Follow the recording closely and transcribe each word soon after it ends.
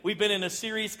We've been in a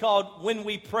series called When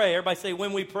We Pray. Everybody say,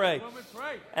 When We Pray. When we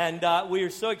pray. And we are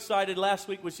so excited. Last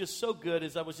week was just so good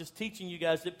as I was just teaching you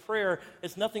guys that prayer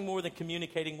is nothing more than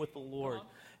communicating with the Lord.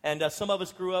 And some of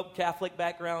us grew up Catholic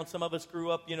background. Some of us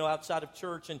grew up, outside of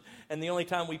church. And the only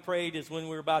time we prayed is when we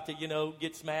were about to,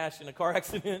 get smashed in a car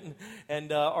accident.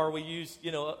 Or we used,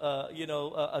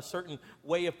 a certain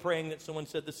way of praying that someone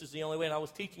said this is the only way. And I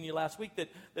was teaching you last week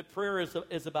that prayer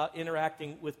is about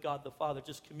interacting with God the Father,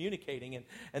 just communicating.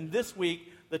 And this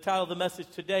week, the title of the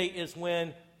message today is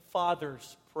When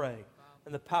Fathers Pray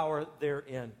and the power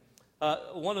therein.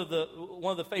 One of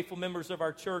the faithful members of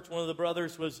our church, one of the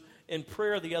brothers, was in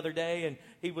prayer the other day, and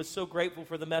he was so grateful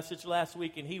for the message last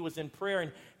week, and he was in prayer,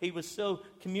 and he was so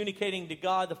communicating to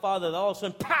God the Father that all of a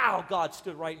sudden, pow, God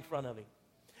stood right in front of him.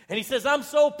 And he says, I'm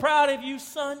so proud of you,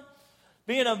 son,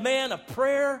 being a man of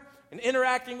prayer and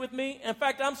interacting with me. In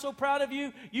fact, I'm so proud of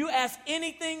you. You ask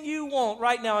anything you want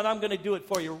right now, and I'm going to do it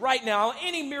for you right now.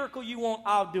 Any miracle you want,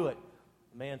 I'll do it.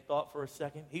 The man thought for a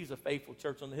second. He's a faithful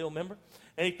Church on the Hill member.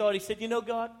 And he said,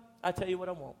 God, I tell you what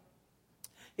I want.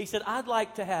 He said, I'd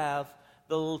like to have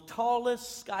the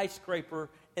tallest skyscraper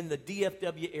in the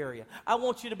DFW area. I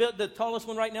want you to build, the tallest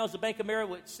one right now is the Bank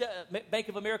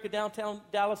of America downtown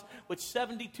Dallas with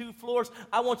 72 floors.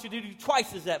 I want you to do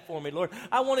twice as that for me, Lord.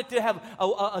 I want it to have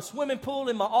a swimming pool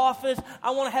in my office.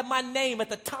 I want to have my name at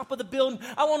the top of the building.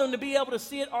 I want them to be able to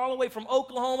see it all the way from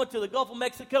Oklahoma to the Gulf of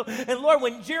Mexico. And Lord,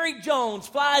 when Jerry Jones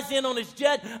flies in on his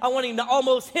jet, I want him to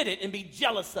almost hit it and be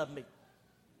jealous of me.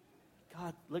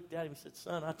 God looked at him and said,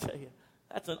 son, I tell you,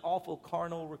 that's an awful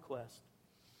carnal request.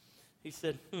 He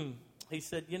said, He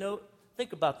said,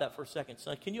 think about that for a second,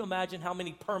 son. Can you imagine how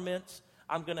many permits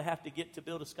I'm going to have to get to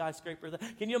build a skyscraper?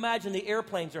 Can you imagine the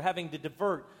airplanes are having to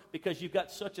divert because you've got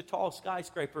such a tall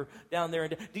skyscraper down there?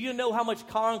 Do you know how much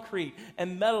concrete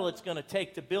and metal it's going to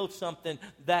take to build something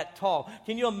that tall?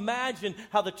 Can you imagine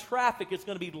how the traffic is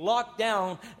going to be locked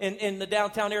down in the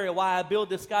downtown area while I build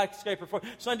this skyscraper for?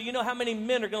 Son, do you know how many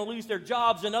men are going to lose their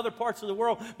jobs in other parts of the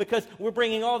world because we're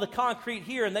bringing all the concrete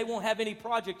here and they won't have any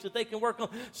projects that they can work on?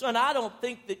 Son, I don't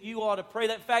think that you ought to pray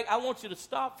that. In fact, I want you to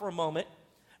stop for a moment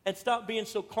and stop being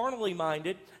so carnally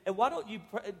minded. And why don't you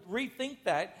rethink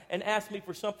that and ask me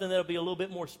for something that'll be a little bit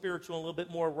more spiritual, and a little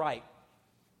bit more right?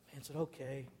 Man said,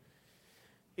 okay.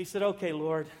 He said, okay,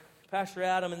 Lord. Pastor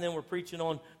Adam and then we're preaching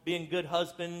on being good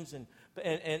husbands and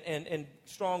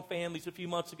strong families a few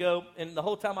months ago. And the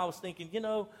whole time I was thinking,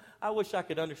 I wish I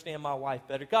could understand my wife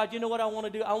better. God, you know what I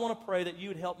want to do? I want to pray that you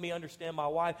would help me understand my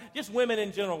wife. Just women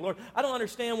in general, Lord. I don't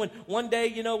understand when one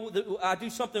day, I do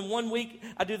something 1 week,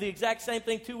 I do the exact same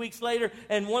thing 2 weeks later,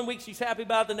 and 1 week she's happy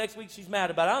about it, the next week she's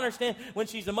mad about it. I understand when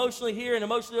she's emotionally here and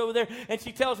emotionally over there, and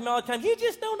she tells me all the time, you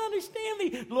just don't understand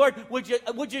me. Lord, would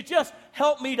you just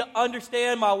help me to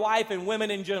understand my wife and women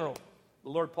in general? The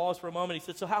Lord paused for a moment. He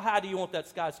said, so how high do you want that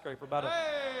skyscraper? About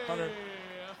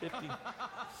 150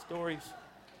 stories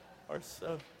or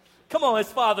so. Come on,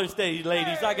 it's Father's Day,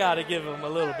 ladies. I got to give them a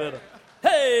little bit of,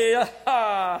 hey.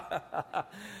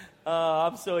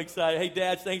 I'm so excited. Hey,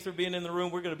 dads, thanks for being in the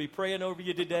room. We're going to be praying over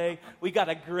you today. We got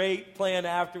a great plan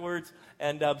afterwards,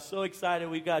 and I'm so excited.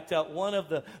 We got one of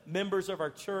the members of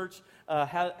our church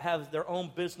has their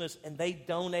own business, and they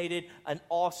donated an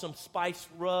awesome spice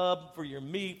rub for your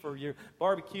meat, for your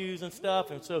barbecues and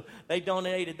stuff, and so they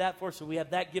donated that for us, so we have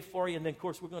that gift for you, and then, of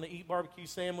course, we're going to eat barbecue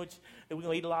sandwich, and we're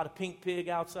going to eat a lot of pink pig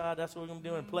outside. That's what we're going to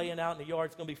do, and playing out in the yard.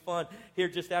 It's going to be fun here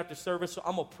just after service, so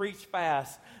I'm going to preach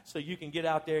fast so you can get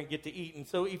out there and get to eat. And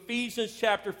so Ephesians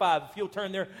chapter 5, if you'll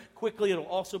turn there quickly, it'll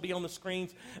also be on the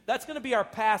screens. That's going to be our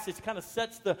passage. Kind of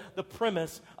sets the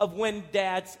premise of when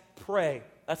dads pray.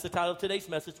 That's the title of today's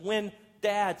message, When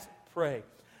Dads Pray.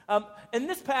 In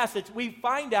this passage, we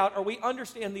find out or we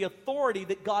understand the authority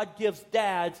that God gives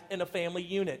dads in a family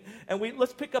unit. And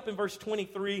let's pick up in verse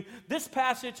 23. This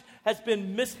passage has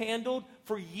been mishandled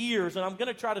for years, and I'm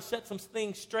going to try to set some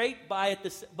things straight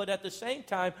but at the same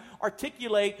time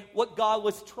articulate what God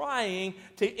was trying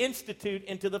to institute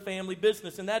into the family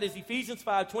business. And that is Ephesians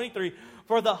 5:23.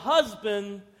 For the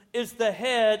husband is the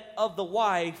head of the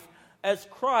wife, as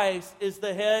Christ is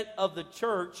the head of the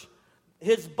church,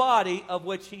 his body, of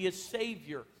which he is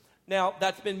Savior. Now,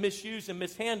 that's been misused and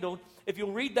mishandled. If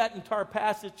you'll read that entire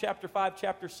passage, chapter 5,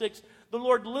 chapter 6, the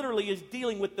Lord literally is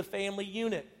dealing with the family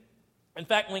unit. In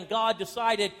fact, when God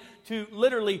decided to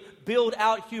literally build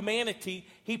out humanity,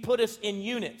 he put us in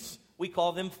units. We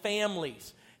call them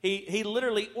families. He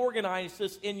literally organized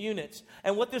us in units.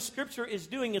 And what this scripture is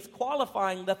doing is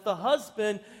qualifying that the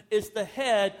husband is the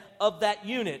head of that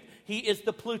unit. He is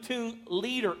the platoon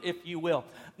leader, if you will.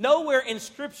 Nowhere in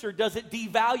scripture does it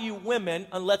devalue women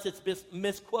unless it's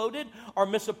misquoted or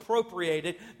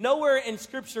misappropriated. Nowhere in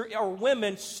scripture are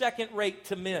women second rate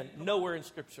to men. Nowhere in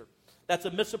scripture. That's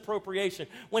a misappropriation.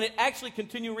 When it actually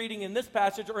continue reading in this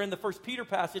passage or in the 1 Peter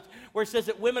passage where it says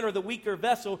that women are the weaker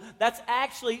vessel, that's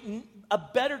actually a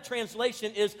better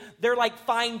translation is they're like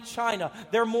fine china.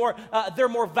 They're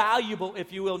more valuable,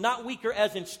 if you will. Not weaker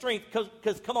as in strength,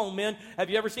 because come on, men. Have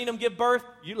you ever seen them give birth?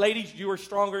 You ladies, you are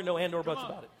stronger. No and or buts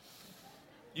about it.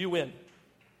 You win.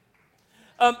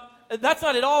 That's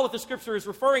not at all what the scripture is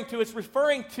referring to. It's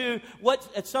referring to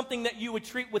it's something that you would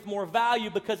treat with more value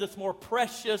because it's more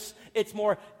precious, it's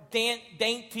more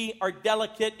dainty or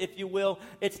delicate, if you will.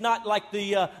 It's not like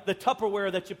the Tupperware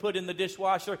that you put in the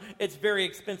dishwasher. It's very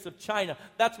expensive china.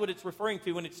 That's what it's referring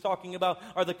to when it's talking about,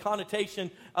 or the connotation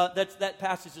that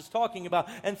passage is talking about.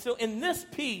 And so in this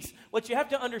piece, what you have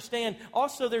to understand,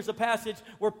 also there's a passage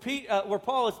where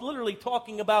Paul is literally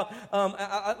talking about,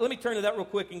 let me turn to that real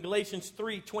quick in Galatians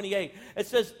 3:28. It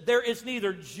says, there is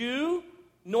neither Jew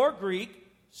nor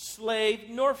Greek, slave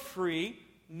nor free,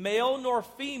 male nor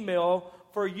female,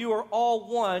 for you are all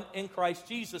one in Christ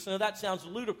Jesus. Now that sounds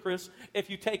ludicrous if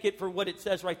you take it for what it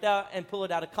says right there and pull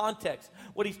it out of context.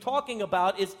 What he's talking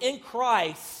about is in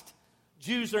Christ,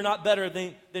 Jews are not better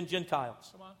than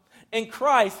Gentiles. In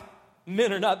Christ,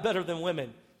 men are not better than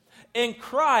women. In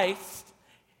Christ,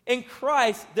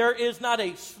 there is not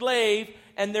a slave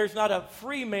and there's not a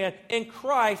free man. In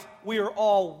Christ, we are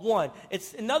all one.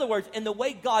 It's, in other words, in the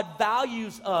way God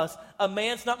values us, a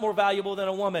man's not more valuable than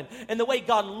a woman. In the way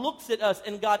God looks at us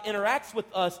and God interacts with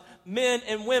us, men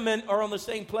and women are on the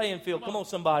same playing field. Come on,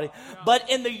 somebody. Yeah. But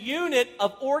in the unit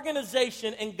of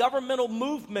organization and governmental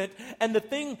movement and the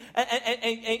thing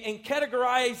and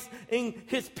categorizing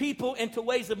his people into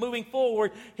ways of moving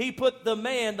forward, he put the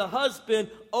man, the husband,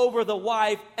 over the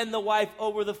wife and the wife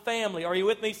over the family. Are you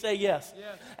with me? Say yes.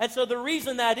 Yes. And so the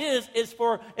reason that is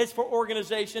for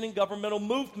organization and governmental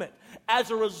movement.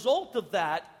 As a result of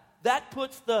that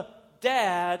puts the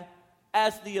dad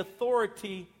as the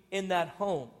authority in that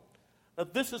home. Now,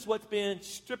 this is what's been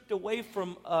stripped away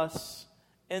from us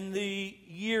in the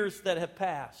years that have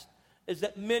passed, is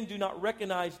that men do not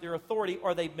recognize their authority,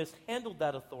 or they've mishandled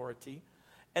that authority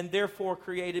and therefore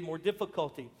created more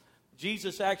difficulty.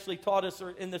 Jesus actually taught us,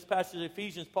 or in this passage of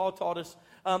Ephesians, Paul taught us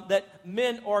that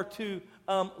men are to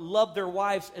love their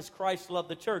wives as Christ loved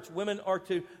the church.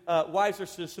 Wives are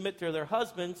to submit to their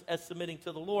husbands as submitting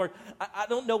to the Lord. I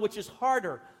don't know which is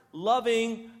harder,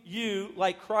 loving you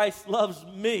like Christ loves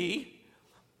me,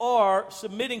 or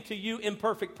submitting to you,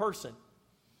 imperfect person.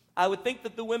 I would think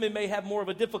that the women may have more of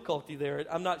a difficulty there.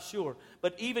 I'm not sure.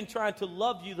 But even trying to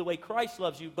love you the way Christ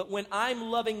loves you. But when I'm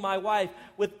loving my wife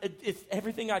with it's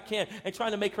everything I can and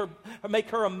trying to make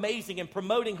her amazing and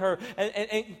promoting her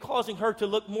and causing her to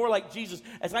look more like Jesus,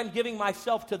 as I'm giving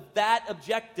myself to that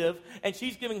objective and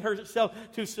she's giving herself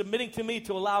to submitting to me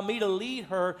to allow me to lead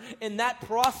her, in that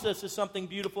process is something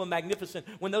beautiful and magnificent.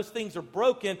 When those things are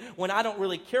broken, when I don't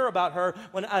really care about her,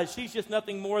 when she's just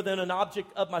nothing more than an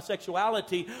object of my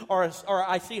sexuality, or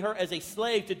I see her as a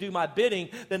slave to do my bidding,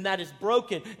 then that is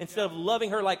broken. Instead of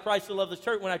loving her like Christ loves the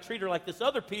church, when I treat her like this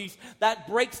other piece, that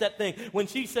breaks that thing. When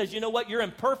she says, you know what, you're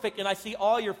imperfect, and I see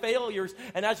all your failures,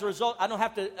 and as a result, I don't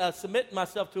have to submit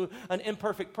myself to an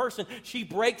imperfect person, she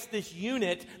breaks this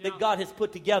unit that God has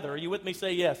put together. Are you with me?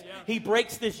 Say yes. Yeah. He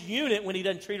breaks this unit when he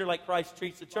doesn't treat her like Christ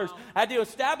treats the church. Wow. I had to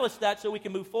establish that so we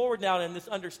can move forward now in this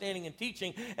understanding and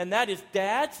teaching, and that is,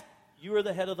 dads, you are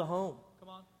the head of the home.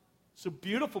 It's a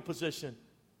beautiful position,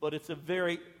 but it's a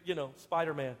very,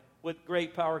 Spider-Man. With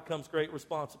great power comes great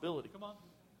responsibility. Come on.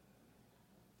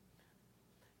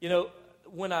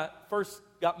 When I first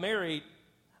got married,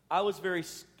 I was very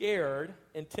scared,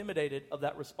 intimidated of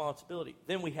that responsibility.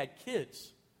 Then we had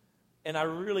kids, and I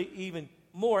really even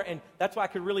more, and that's why I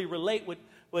could really relate with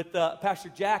Pastor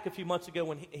Jack a few months ago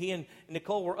when he and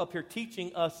Nicole were up here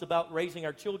teaching us about raising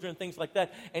our children and things like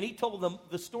that. And he told them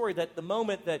the story that the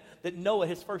moment that Noah,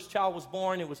 his first child, was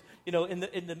born, it was in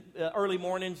the early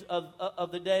mornings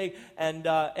of the day, and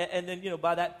then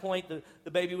by that point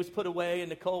the baby was put away and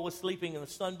Nicole was sleeping, and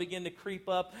the sun began to creep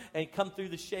up and come through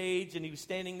the shades, and he was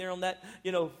standing there on that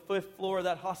 5th floor of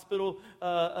that hospital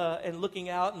and looking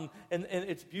out, and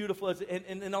it's beautiful,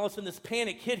 and all of a sudden this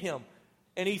panic hit him.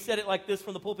 And he said it like this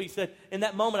from the pulpit. He said, in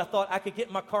that moment, I thought I could get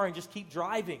in my car and just keep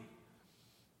driving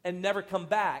and never come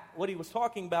back. What he was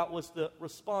talking about was the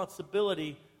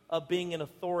responsibility of being an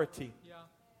authority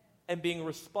and being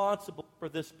responsible for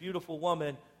this beautiful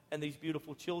woman and these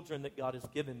beautiful children that God has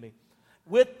given me.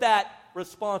 With that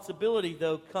responsibility,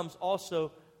 though, comes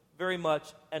also very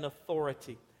much an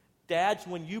authority. Dads,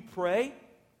 when you pray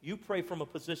from a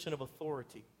position of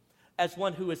authority, as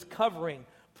one who is covering,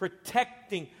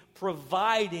 protecting,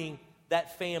 providing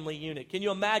that family unit. Can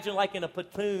you imagine, like in a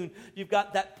platoon, you've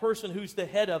got that person who's the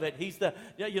head of it. He's the,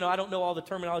 I don't know all the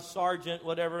terminology, sergeant,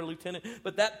 whatever, lieutenant,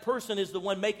 but that person is the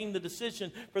one making the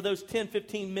decision for those 10,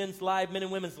 15 men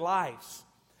and women's lives.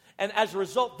 And as a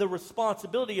result, the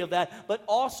responsibility of that, but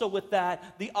also with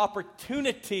that, the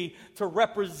opportunity to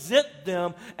represent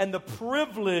them and the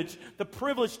privilege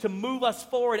to move us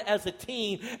forward as a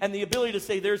team, and the ability to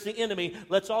say, there's the enemy,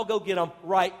 let's all go get them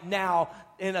right now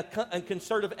in a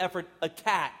concerted effort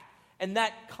attack. And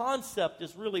that concept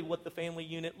is really what the family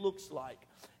unit looks like.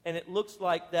 And it looks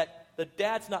like that the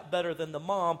dad's not better than the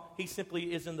mom. He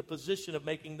simply is in the position of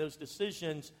making those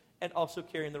decisions and also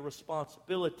carrying the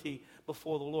responsibility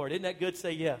before the Lord. Isn't that good?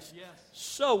 Say yes. Yes.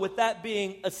 So with that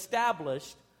being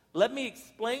established, let me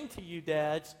explain to you,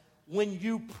 dads, when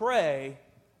you pray,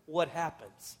 what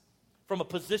happens from a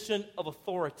position of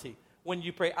authority. When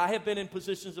you pray, I have been in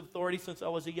positions of authority since I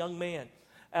was a young man.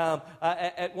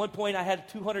 At one point, I had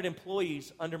 200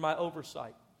 employees under my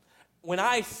oversight. When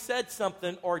I said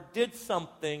something or did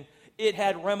something, it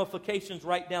had ramifications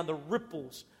right down, the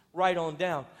ripples right on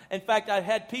down. In fact, I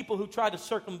had people who tried to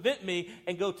circumvent me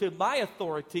and go to my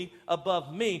authority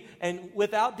above me. And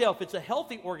without doubt, if it's a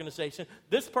healthy organization,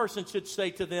 this person should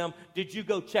say to them, did you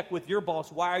go check with your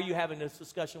boss? Why are you having this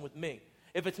discussion with me?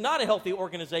 If it's not a healthy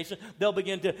organization, they'll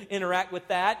begin to interact with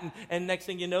that. And next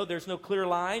thing you know, there's no clear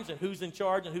lines and who's in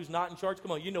charge and who's not in charge.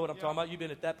 Come on, you know what I'm talking about. You've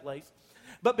been at that place.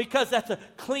 But because that's a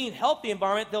clean, healthy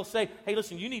environment, they'll say, hey,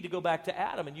 listen, you need to go back to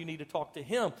Adam and you need to talk to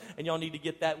him. And y'all need to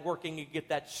get that working and get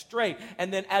that straight.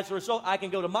 And then as a result, I can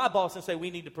go to my boss and say,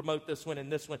 we need to promote this one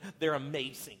and this one. They're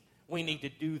amazing. We need to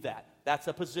do that. That's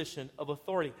a position of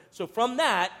authority. So from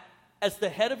that, as the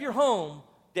head of your home,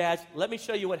 dads, let me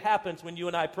show you what happens when you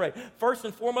and I pray. First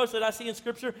and foremost that I see in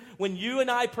Scripture, when you and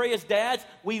I pray as dads,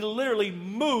 we literally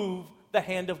move the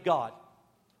hand of God.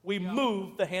 We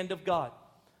move the hand of God.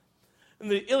 And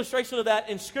the illustration of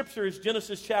that in Scripture is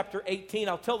Genesis chapter 18.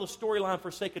 I'll tell the storyline for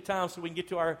sake of time so we can get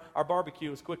to our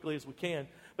barbecue as quickly as we can.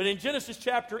 But in Genesis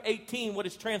chapter 18, what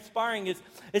is transpiring is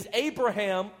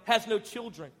Abraham has no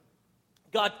children.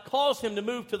 God calls him to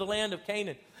move to the land of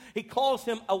Canaan. He calls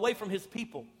him away from his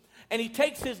people. And he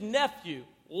takes his nephew,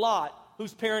 Lot,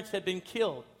 whose parents had been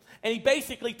killed. And he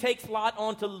basically takes Lot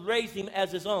on to raise him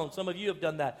as his own. Some of you have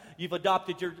done that. You've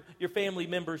adopted your family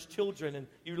members' children, and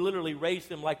you literally raise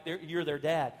them like you're their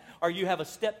dad. Or you have a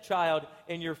stepchild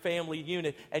in your family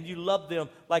unit, and you love them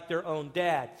like their own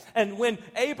dad. And when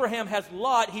Abraham has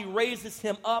Lot, he raises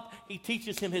him up. He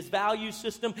teaches him his value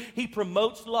system. He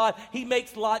promotes Lot. He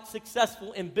makes Lot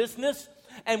successful in business.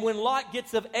 And when Lot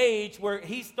gets of age where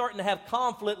he's starting to have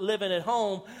conflict living at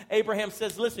home, Abraham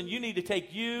says, listen, you need to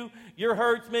take you, your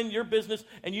herdsmen, your business,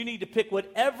 and you need to pick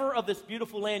whatever of this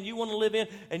beautiful land you want to live in,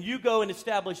 and you go and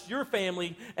establish your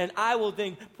family, and I will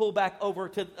then pull back over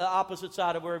to the opposite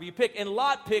side of wherever you pick. And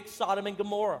Lot picks Sodom and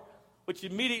Gomorrah, which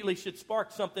immediately should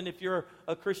spark something if you're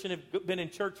a Christian and have been in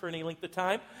church for any length of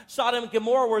time. Sodom and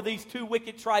Gomorrah were these two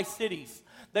wicked tri-cities.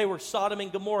 They were Sodom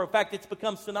and Gomorrah. In fact, it's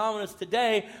become synonymous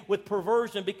today with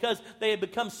perversion because they had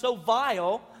become so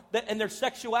vile and their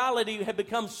sexuality had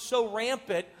become so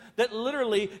rampant that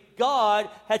literally God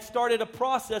had started a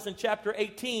process in chapter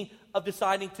 18 of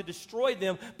deciding to destroy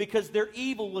them because their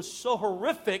evil was so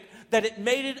horrific that it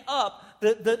made it up,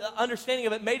 the understanding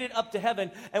of it made it up to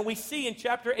heaven. And we see in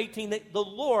chapter 18 that the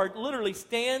Lord literally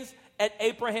stands at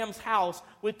Abraham's house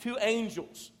with two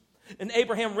angels. And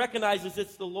Abraham recognizes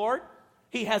it's the Lord.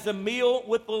 He has a meal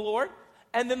with the Lord.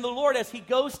 And then the Lord, as he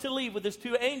goes to leave with his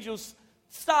two angels,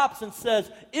 stops and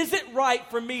says, is it right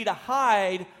for me to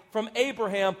hide from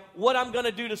Abraham what I'm going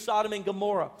to do to Sodom and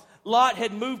Gomorrah? Lot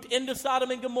had moved into Sodom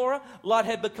and Gomorrah. Lot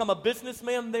had become a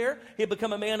businessman there. He had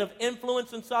become a man of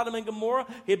influence in Sodom and Gomorrah.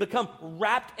 He had become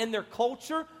wrapped in their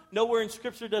culture. Nowhere in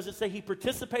Scripture does it say he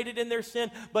participated in their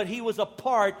sin, but he was a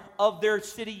part of their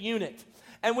city unit.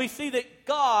 And we see that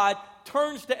God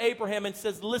turns to Abraham and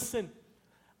says, listen,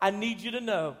 I need you to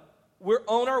know we're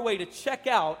on our way to check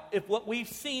out if what we've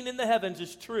seen in the heavens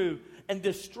is true and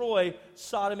destroy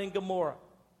Sodom and Gomorrah.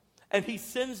 And he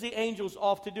sends the angels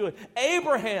off to do it.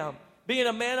 Abraham, being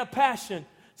a man of passion,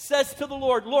 says to the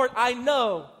Lord, Lord, I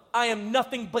know I am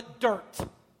nothing but dirt.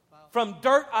 From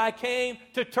dirt I came,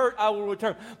 to dirt I will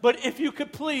return. But if you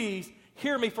could please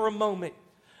hear me for a moment.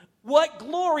 What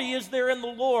glory is there in the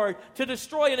Lord to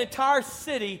destroy an entire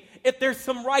city if there's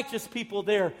some righteous people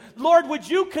there? Lord, would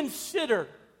you consider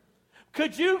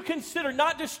Could you consider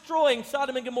not destroying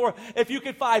Sodom and Gomorrah if you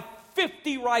could find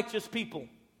 50 righteous people?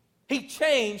 He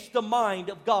changed the mind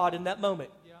of God in that moment.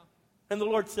 Yeah. And the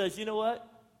Lord says, you know what?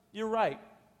 You're right,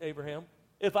 Abraham.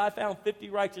 If I found 50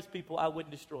 righteous people, I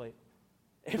wouldn't destroy it.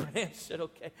 Abraham said,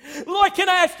 okay. Lord, can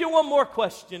I ask you one more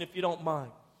question if you don't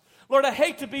mind? Lord, I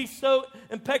hate to be so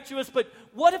impetuous, but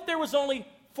what if there was only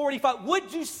 45?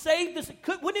 Would you save this?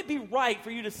 Wouldn't it be right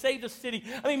for you to save the city?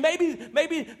 I mean,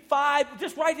 maybe 5,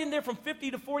 just right in there from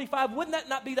 50 to 45. Wouldn't that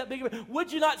not be that big of a...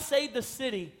 Would you not save the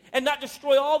city and not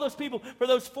destroy all those people for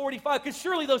those 45? Because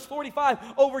surely those 45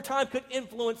 over time could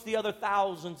influence the other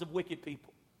thousands of wicked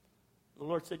people. The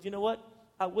Lord said, you know what?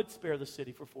 I would spare the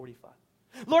city for 45.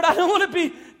 Lord, I don't want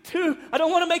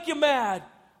to make you mad.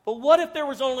 But what if there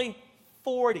was only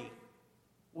 40?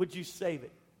 Would you save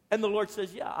it? And the Lord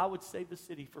says, yeah, I would save the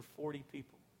city for 40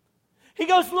 people. He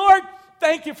goes, Lord,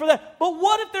 thank you for that. But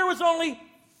what if there was only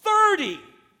 30?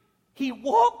 He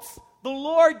walks the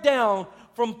Lord down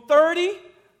from 30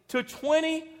 to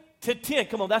 20 to 10.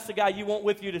 Come on, that's the guy you want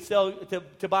with you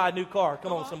to buy a new car.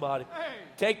 Come on, somebody. Hey.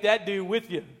 Take that dude with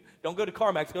you. Don't go to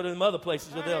CarMax. Go to them other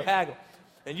places where they'll haggle.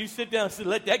 And you sit down and say,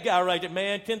 let that guy write it.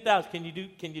 Man, 10,000. Can you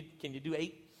do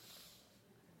 8?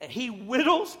 And he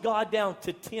whittles God down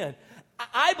to 10.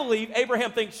 I believe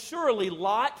Abraham thinks surely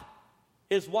Lot,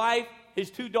 his wife, his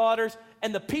 2 daughters,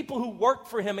 and the people who work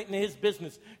for him in his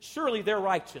business, surely they're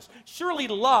righteous. Surely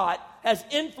Lot has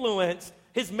influenced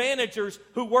his managers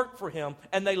who work for him,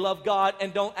 and they love God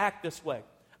and don't act this way.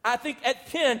 I think at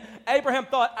 10, Abraham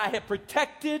thought, I have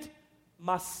protected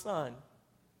my son,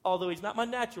 although he's not my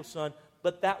natural son,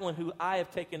 but that one who I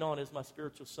have taken on as my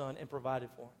spiritual son and provided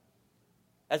for him.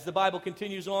 As the Bible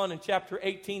continues on in chapter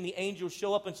 18, the angels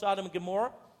show up in Sodom and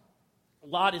Gomorrah.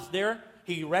 Lot is there.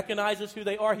 He recognizes who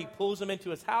they are. He pulls them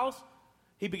into his house.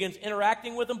 He begins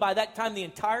interacting with them. By that time, the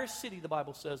entire city, the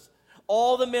Bible says,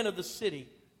 all the men of the city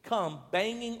come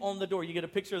banging on the door. You get a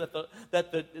picture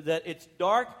that it's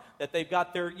dark, that they've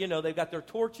got their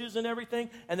torches and everything,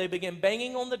 and they begin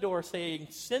banging on the door saying,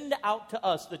 send out to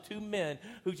us the 2 men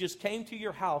who just came to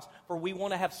your house, for we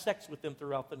want to have sex with them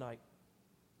throughout the night.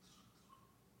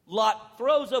 Lot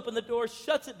throws open the door,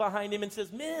 shuts it behind him, and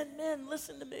says, men,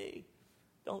 listen to me.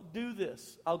 Don't do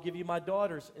this. I'll give you my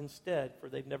daughters instead, for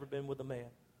they've never been with a man.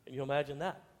 Can you imagine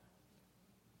that?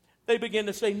 They begin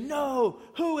to say, no,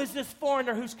 who is this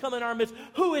foreigner who's come in our midst?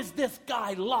 Who is this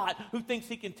guy, Lot, who thinks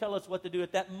he can tell us what to do?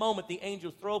 At that moment, the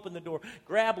angels throw open the door,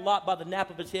 grab Lot by the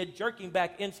nape of his head, jerking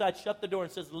back inside, shut the door,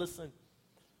 and says, listen,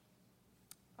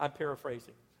 I'm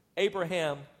paraphrasing.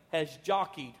 Abraham has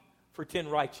jockeyed for 10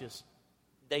 righteous.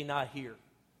 They not here.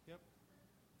 Yep.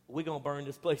 We're going to burn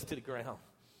this place to the ground.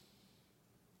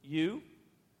 You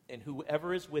and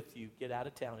whoever is with you, get out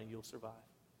of town and you'll survive.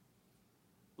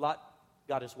 Lot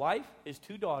got his wife, his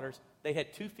 2 daughters. They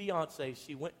had 2 fiancés.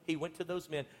 He went to those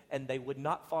men, and they would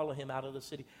not follow him out of the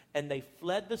city. And they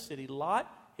fled the city.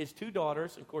 Lot, his 2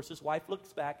 daughters, and of course his wife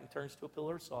looks back and turns to a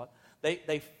pillar of salt.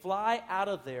 They fly out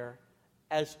of there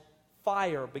as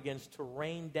fire begins to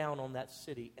rain down on that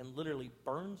city and literally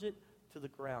burns it to the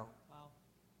ground. Wow.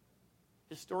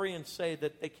 Historians say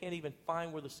that they can't even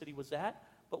find where the city was at,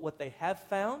 but what they have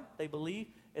found, they believe,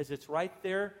 is it's right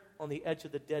there on the edge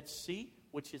of the Dead Sea,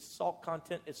 which its salt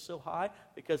content is so high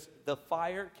because the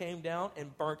fire came down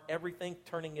and burnt everything,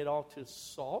 turning it all to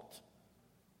salt.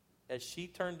 As she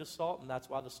turned to salt, and that's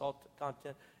why the salt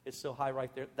content is so high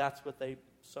right there. That's what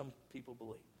some people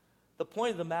believe. The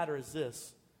point of the matter is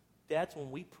this. Dads,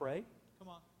 when we pray,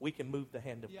 we can move the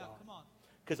hand of God. Come on.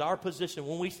 Because our position,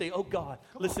 when we say, oh God,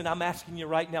 listen, I'm asking you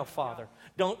right now, Father.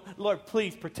 Lord,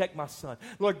 please protect my son.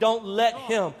 Lord, don't let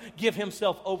him give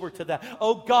himself over to that.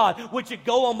 Oh God, would you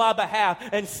go on my behalf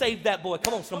and save that boy?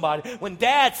 Come on, somebody. When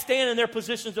dads stand in their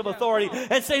positions of authority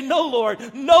and say, no, Lord,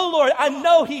 I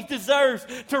know he deserves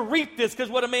to reap this, because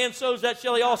what a man sows, that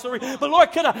shall he also reap. But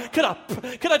Lord, could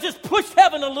I just push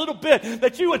heaven a little bit,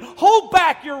 that you would hold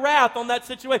back your wrath on that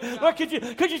situation? Lord, could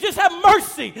you just have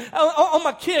mercy on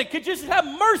my kid? Could you just have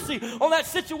mercy on that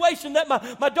situation that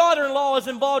my daughter-in-law is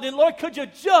involved in? Lord, could you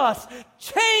just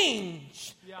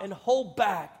change and hold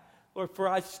back? Lord, for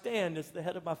I stand as the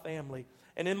head of my family,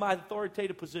 and in my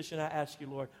authoritative position, I ask you,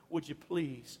 Lord, would you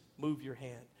please move your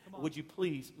hand? Would you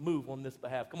please move on this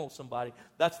behalf? Come on, somebody.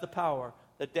 That's the power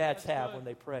that dads have when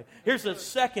they pray. Here's the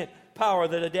second power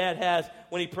that a dad has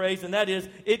when he prays, and that is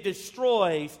it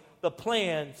destroys the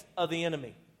plans of the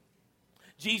enemy.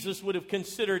 Jesus would have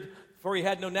considered, for he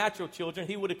had no natural children,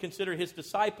 he would have considered his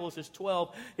disciples, his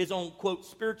 12, his own, quote,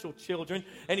 spiritual children.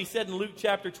 And he said in Luke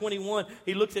chapter 21,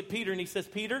 he looks at Peter and he says,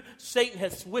 Peter, Satan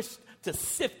has wished to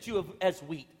sift you as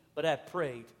wheat, but I have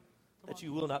prayed that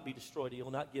you will not be destroyed. You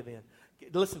will not give in.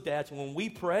 Listen, dads, when we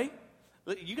pray,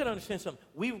 you got to understand something.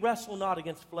 We wrestle not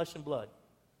against flesh and blood,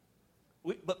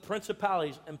 but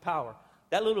principalities and power.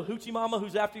 That little hoochie mama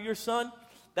who's after your son,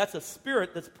 that's a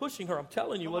spirit that's pushing her. I'm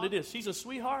telling you what it is. She's a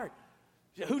sweetheart.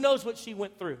 Who knows what she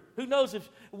went through? Who knows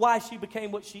why she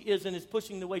became what she is and is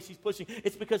pushing the way she's pushing?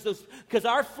 It's because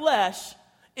our flesh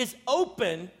is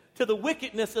open to the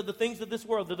wickedness of the things of this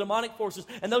world, the demonic forces.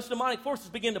 And those demonic forces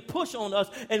begin to push on us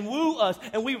and woo us,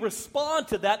 and we respond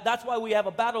to that. That's why we have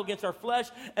a battle against our flesh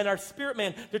and our spirit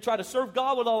man to try to serve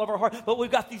God with all of our heart. But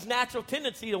we've got these natural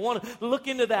tendency to want to look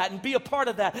into that and be a part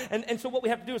of that. And so what we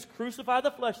have to do is crucify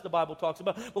the flesh, the Bible talks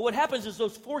about. But what happens is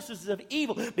those forces of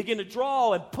evil begin to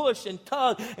draw and push and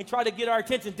tug and try to get our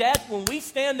attention. Dad, when we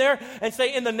stand there and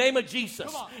say, in the name of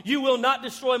Jesus, you will not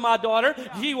destroy my daughter.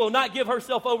 She will not give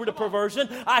herself over to perversion.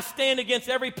 I stand against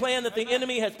every plan that the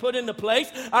enemy has put into place.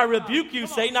 I rebuke you,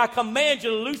 Satan. I command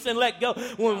you to loose and let go.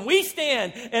 When we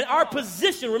stand in our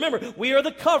position, remember, we are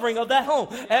the covering of that home.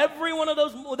 Every one of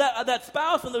those, that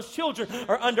spouse and those children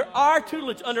are under our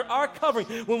tutelage, under our covering.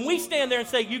 When we stand there and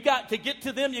say, you got to get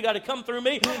to them, you got to come through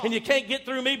me, and you can't get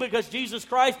through me because Jesus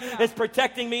Christ is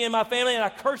protecting me and my family, and I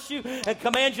curse you and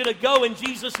command you to go in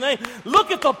Jesus' name.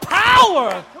 Look at the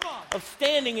power of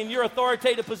standing in your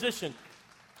authoritative position.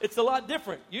 It's a lot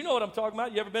different. You know what I'm talking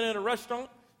about. You ever been in a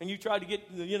restaurant and you tried to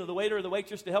get the waiter or the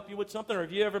waitress to help you with something? Or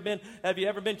have you ever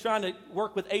been trying to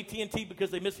work with AT&T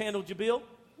because they mishandled your bill?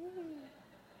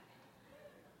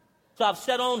 So I've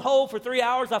sat on hold for 3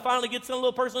 hours. I finally get some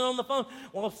little person on the phone.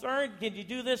 Well, sir, did you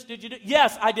do this? Did you do?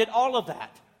 Yes, I did all of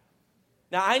that.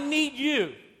 Now, I need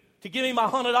you to give me my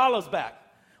 $100 back.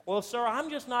 Well, sir, I'm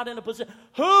just not in a position.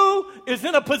 Who is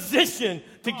in a position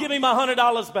to give me my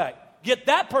 $100 back? Get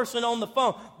that person on the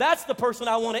phone. That's the person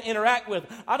I want to interact with.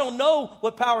 I don't know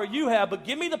what power you have, but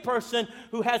give me the person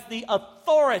who has the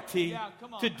authority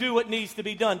to do what needs to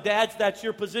be done. Dads, that's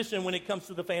your position when it comes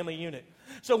to the family unit.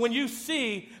 So when you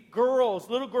see girls,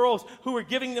 little girls who are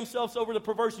giving themselves over to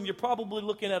perversion, you're probably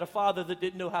looking at a father that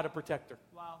didn't know how to protect her.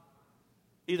 Wow.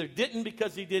 Either didn't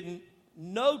because he didn't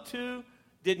know to,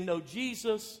 didn't know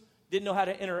Jesus, didn't know how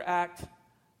to interact.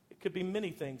 It could be many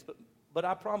things, but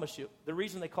I promise you, the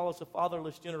reason they call us a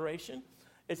fatherless generation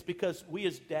is because we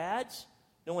as dads,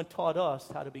 no one taught us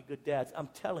how to be good dads. I'm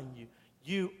telling you,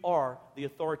 you are the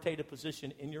authoritative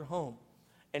position in your home.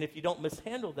 And if you don't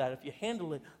mishandle that, if you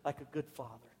handle it like a good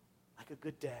father, like a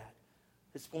good dad,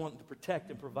 that's wanting to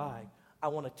protect and provide, I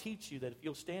want to teach you that if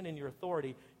you'll stand in your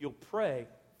authority, you'll pray,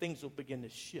 things will begin to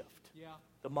shift. Yeah.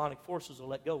 Demonic forces will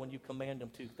let go when you command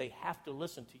them to. They have to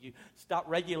listen to you. Stop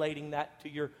regulating that to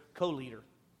your co-leader.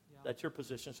 That's your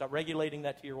position. Stop regulating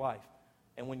that to your wife.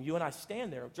 And when you and I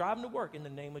stand there, driving to work in the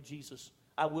name of Jesus,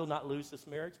 I will not lose this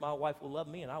marriage. My wife will love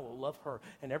me, and I will love her.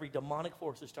 And every demonic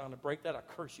force is trying to break that, I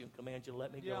curse you and command you to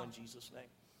let me go in Jesus' name.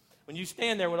 When you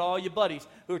stand there with all your buddies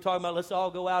who are talking about, let's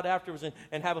all go out afterwards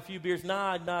and have a few beers.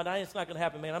 Nah, it's not going to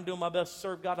happen, man. I'm doing my best to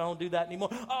serve God. I don't do that anymore.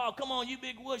 Oh, come on, you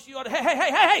big wuss. You ought to,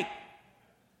 hey.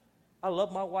 I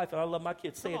love my wife, and I love my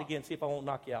kids. Say it again. See if I won't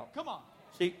knock you out. Come on.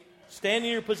 See, stand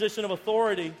in your position of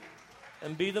authority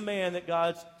and be the man that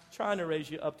God's trying to raise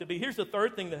you up to be. Here's the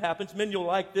third thing that happens. Men, you'll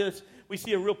like this. We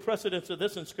see a real precedence of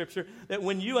this in Scripture, that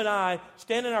when you and I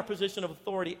stand in our position of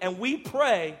authority and we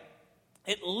pray,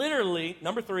 it literally,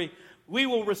 number 3, we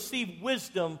will receive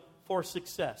wisdom for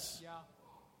success. Yeah.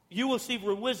 You will receive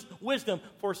wisdom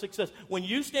for success. When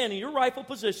you stand in your rightful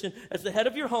position as the head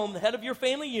of your home, the head of your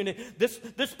family unit, this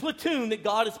platoon that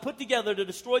God has put together to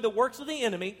destroy the works of the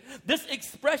enemy, this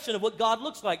expression of what God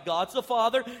looks like. God's the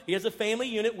Father. He has a family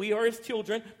unit. We are His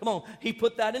children. Come on. He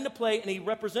put that into play, and He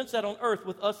represents that on earth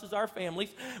with us as our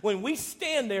families. When we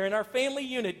stand there in our family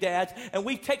unit, dads, and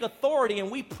we take authority and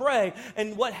we pray,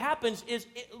 and what happens is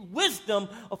wisdom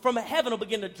from heaven will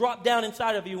begin to drop down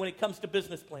inside of you when it comes to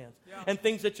business plans and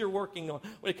things that you're working on.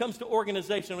 When it comes to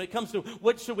organization, when it comes to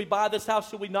what should we buy this house,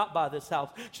 should we not buy this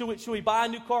house? Should we buy a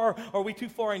new car, or are we too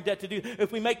far in debt to do?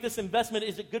 If we make this investment,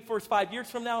 is it good for us 5 years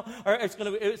from now, or it's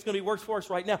going to be worse for us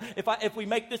right now? If we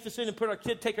make this decision,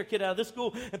 take our kid out of this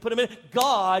school and put him in,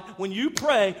 God, when you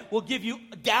pray, will give you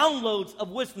downloads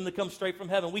of wisdom that come straight from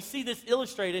heaven. We see this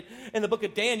illustrated in the book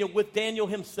of Daniel with Daniel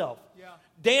himself. Yeah.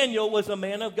 Daniel was a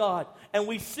man of God. And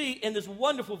we see in this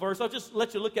wonderful verse, I'll just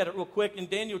let you look at it real quick, in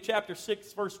Daniel chapter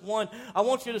 6, verse 1, I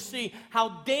want you to see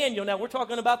how Daniel, now we're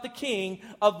talking about the king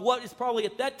of what is probably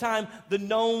at that time the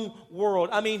known world.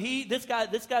 I mean, this guy's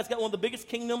got one of the biggest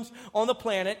kingdoms on the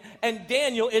planet, and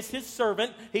Daniel is his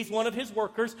servant. He's one of his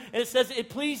workers. And it says it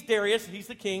pleased Darius, he's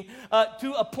the king,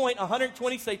 to appoint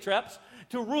 120 satraps,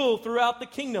 to rule throughout the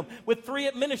kingdom with 3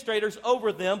 administrators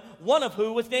over them, one of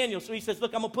who was Daniel. So he says,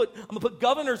 look, I'm going to put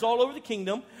governors all over the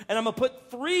kingdom, and I'm going to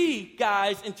put 3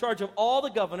 guys in charge of all the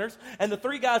governors, and the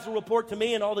 3 guys will report to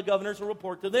me, and all the governors will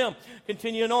report to them.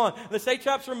 Continuing on, the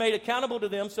satraps were made accountable to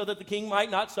them so that the king might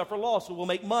not suffer loss. So we'll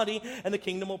make money, and the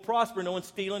kingdom will prosper. No one's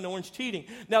stealing, no one's cheating.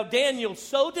 Now Daniel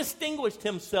so distinguished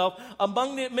himself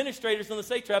among the administrators and the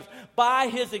satraps by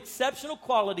his exceptional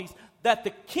qualities that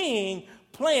the king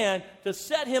planned to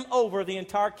set him over the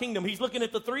entire kingdom. He's looking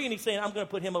at the 3 and he's saying, I'm going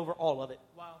to put him over all of it.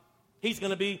 Wow. He's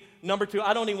going to be number 2.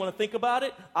 I don't even want to think about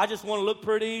it. I just want to look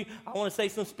pretty. I want to say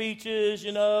some speeches,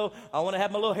 you know. I want to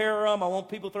have my little harem. I want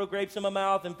people to throw grapes in my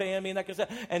mouth and fan me and that kind of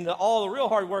stuff. And all the real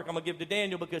hard work I'm going to give to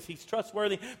Daniel because he's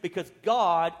trustworthy, because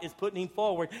God is putting him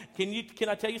forward. Can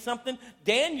I tell you something?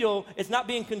 Daniel is not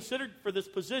being considered for this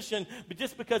position but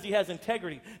just because he has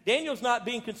integrity. Daniel's not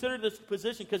being considered this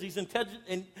position because he's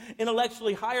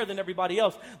intellectually higher than everybody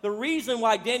else. The reason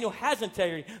why Daniel has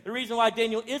integrity, the reason why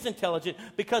Daniel is intelligent,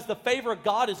 because the favor of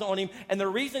God is on him, and the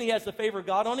reason he has the favor of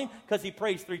God on him, because he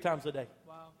prays 3 times a day.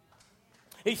 Wow.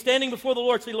 He's standing before the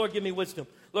Lord saying, Lord, give me wisdom.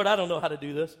 Lord, I don't know how to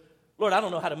do this. Lord, I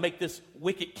don't know how to make this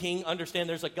wicked king understand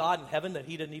there's a God in heaven that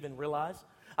he didn't even realize.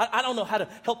 I don't know how to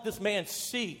help this man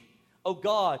see, oh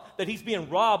God, that he's being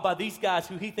robbed by these guys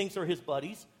who he thinks are his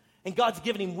buddies. And God's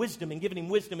giving him wisdom and giving him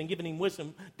wisdom and giving him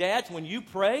wisdom. Dads, when you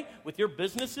pray with your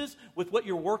businesses, with what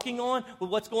you're working on, with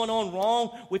what's going on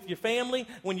wrong with your family,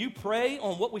 when you pray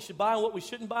on what we should buy and what we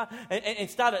shouldn't buy, and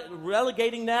start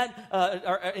relegating that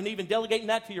and even delegating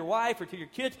that to your wife or to your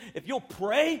kids, if you'll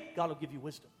pray, God will give you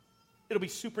wisdom. It'll be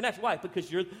supernatural. Why?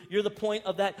 Because you're the point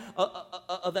of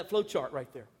that flow chart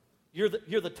right there. You're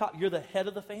the top. You're the head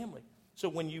of the family. So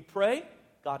when you pray,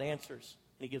 God answers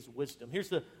and He gives wisdom. Here's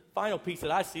the final piece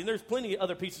that I see, and there's plenty of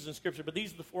other pieces in Scripture, but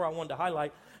these are the 4 I wanted to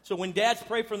highlight. So when dads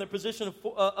pray from their position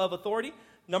of authority,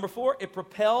 number 4, it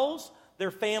propels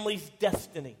their family's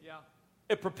destiny. Yeah.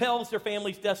 It propels their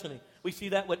family's destiny. We see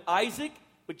that with Isaac,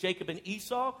 with Jacob and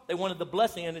Esau. They wanted the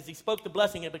blessing, and as he spoke the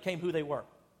blessing, it became who they were.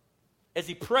 As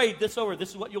he prayed this over, this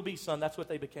is what you'll be, son, that's what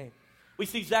they became. We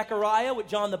see Zechariah with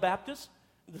John the Baptist.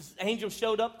 This angel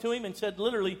showed up to him and said,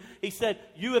 literally, he said,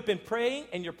 you have been praying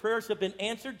and your prayers have been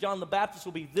answered. John the Baptist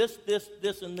will be this,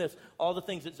 and this. All the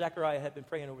things that Zechariah had been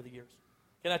praying over the years.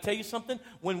 Can I tell you something?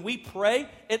 When we pray,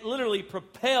 it literally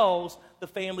propels the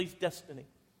family's destiny.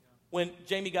 When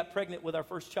Jamie got pregnant with our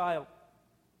first child,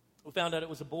 we found out it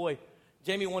was a boy.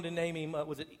 Jamie wanted to name him,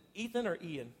 was it Ethan or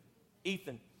Ian?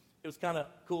 Ethan. It was kind of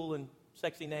cool and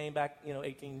sexy name back,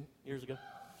 18 years ago.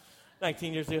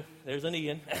 19 years ago. There's an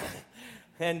Ian.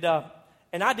 And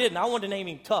I didn't. I wanted to name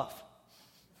him Tough.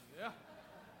 Yeah.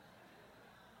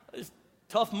 It's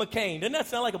Tough McCain. Doesn't that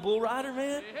sound like a bull rider,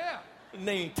 man? Yeah.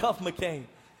 Name Tough McCain.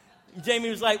 Jamie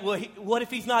was like, well, what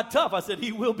if he's not tough? I said,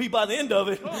 he will be by the end of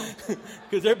it.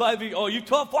 Because everybody be, oh, you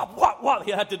tough? Wop, wop, wop.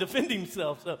 He had to defend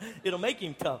himself, so it'll make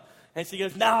him tough. And she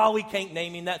goes, no, we can't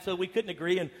name him that. So we couldn't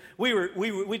agree. And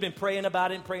we've been praying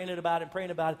about it and praying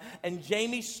about it. And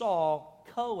Jamie saw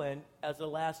Cohen as a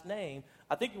last name.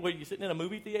 I think were you sitting in a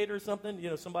movie theater or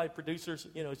something? Somebody, producers,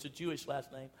 it's a Jewish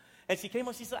last name. And she came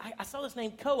up, she said, I saw this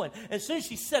name Cohen. And as soon as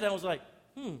she said it, I was like,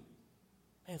 man,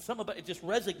 something about it just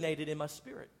resonated in my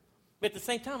spirit. But at the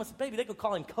same time, I said, baby, they could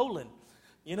call him Colin.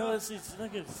 It's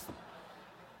like it's,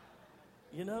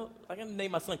 I got to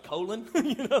name my son Colin,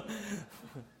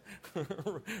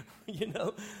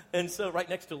 and so right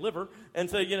next to liver. And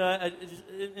so,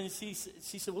 and she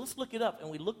said, well, let's look it up. And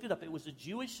we looked it up. It was a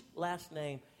Jewish last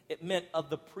name. It meant of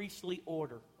the priestly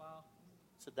order. Wow.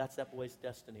 So that's that boy's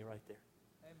destiny right there.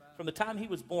 Amen. From the time he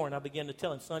was born, I began to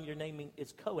tell him, son, your name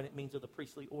is Cohen. It means of the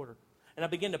priestly order. And I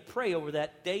began to pray over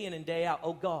that day in and day out,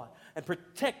 oh God, and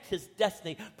protect his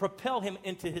destiny, propel him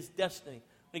into his destiny.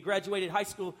 When he graduated high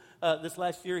school this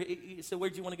last year, he said, where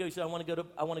do you want to go? He said, I want to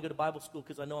go to Bible school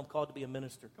because I know I'm called to be a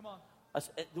minister. Come on. I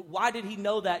said, why did he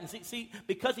know that? And see,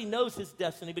 because he knows his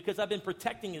destiny, because I've been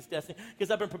protecting his destiny,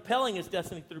 because I've been propelling his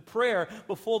destiny through prayer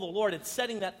before the Lord and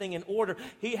setting that thing in order.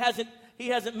 He hasn't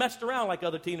messed around like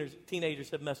other teenagers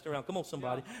have messed around. Come on,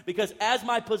 somebody. Yeah. Because as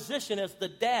my position as the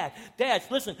dads,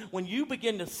 listen, when you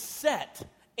begin to set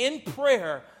in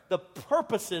prayer the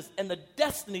purposes and the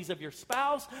destinies of your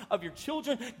spouse, of your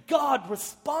children, God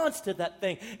responds to that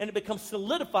thing, and it becomes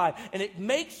solidified, and it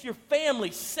makes your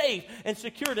family safe and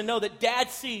secure to know that Dad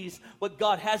sees what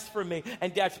God has for me,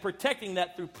 and Dad's protecting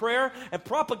that through prayer and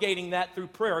propagating that through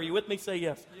prayer. Are you with me? Say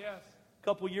yes. Yes. A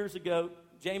couple years ago,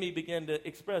 Jamie began to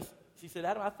express, she said,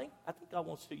 Adam, I think God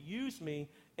wants to use me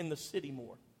in the city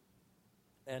more.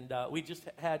 And we just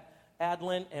had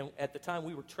Adeline, and at the time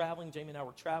we were traveling, Jamie and I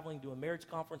were traveling, doing marriage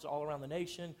conference all around the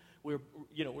nation. We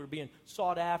were being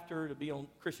sought after to be on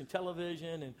Christian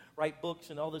television and write books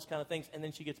and all those kind of things. And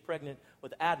then she gets pregnant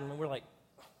with Adeline, and we're like,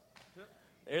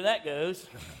 there that goes.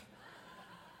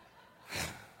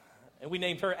 And we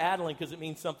named her Adeline because it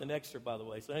means something extra, by the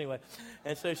way. So anyway,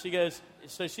 and so she goes,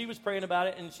 so she was praying about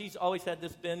it, and she's always had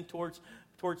this bend towards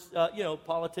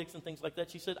politics and things like that.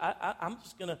 She said, I'm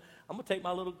gonna take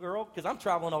my little girl, because I'm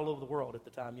traveling all over the world at the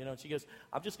time, and she goes,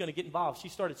 I'm just gonna get involved. She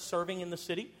started serving in the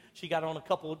city. She got on a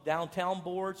couple of downtown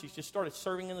boards. She just started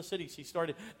serving in the city. She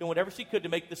started doing whatever she could to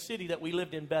make the city that we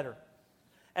lived in better.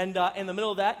 And in the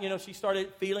middle of that, she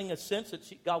started feeling a sense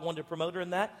that God wanted to promote her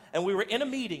in that. And we were in a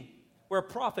meeting where a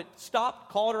prophet stopped,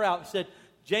 called her out, and said,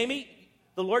 Jamie,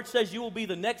 the Lord says you will be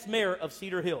the next mayor of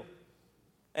Cedar Hill.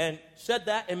 And said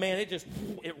that, and man,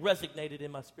 it resonated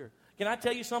in my spirit. Can I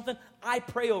tell you something? I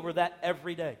pray over that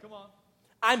every day. Come on.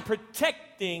 I'm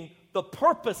protecting the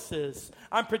purposes.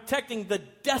 I'm protecting the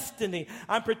destiny.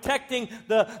 I'm protecting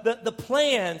the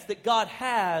plans that God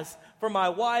has for my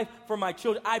wife, for my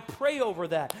children. I pray over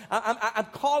that. I'm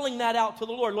calling that out to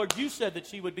the Lord. Lord, you said that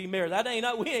she would be married.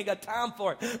 We ain't got time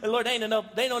for it. And Lord, ain't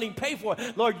enough. They don't even pay for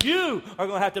it. Lord, you are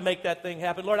going to have to make that thing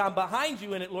happen. Lord, I'm behind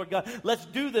you in it, Lord God. Let's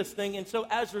do this thing. And so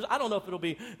I don't know if it'll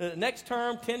be next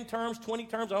term, 10 terms, 20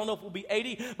 terms. I don't know if it will be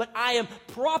 80. But I am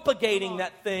propagating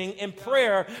that thing in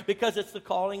prayer because it's the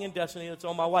calling and destiny that's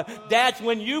on my wife. Dads,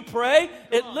 when you pray,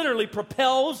 it literally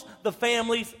propels the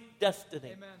family's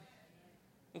destiny. Amen.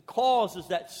 And causes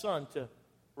that son to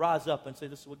rise up and say,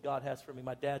 this is what God has for me.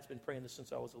 My dad's been praying this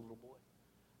since I was a little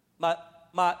boy.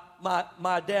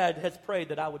 My dad has prayed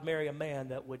that I would marry a man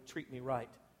that would treat me right,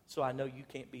 so I know you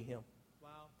can't be him. Wow.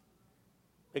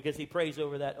 Because he prays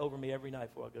over me every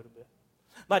night before I go to bed.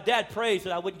 My dad prays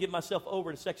that I wouldn't give myself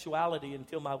over to sexuality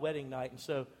until my wedding night, and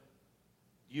so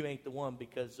you ain't the one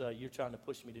because you're trying to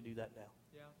push me to do that now.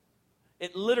 Yeah.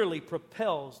 It literally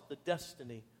propels the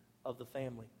destiny of the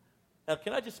family. Now,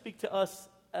 can I just speak to us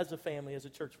as a family, as a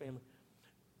church family?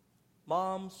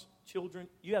 Moms, children,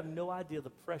 you have no idea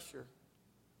the pressure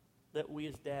that we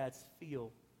as dads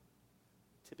feel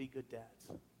to be good dads.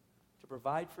 To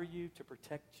provide for you, to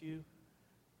protect you,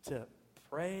 to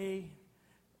pray,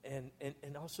 and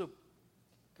also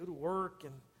go to work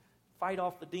and fight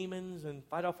off the demons and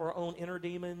fight off our own inner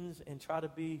demons and try to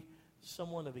be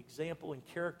someone of example and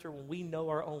character when we know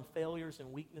our own failures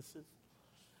and weaknesses.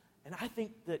 And I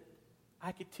think that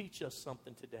I could teach us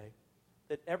something today,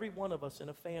 that every one of us in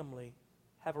a family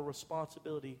have a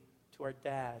responsibility to our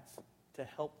dads to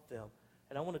help them.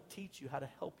 And I want to teach you how to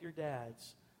help your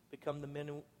dads become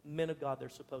the men of God they're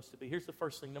supposed to be. Here's the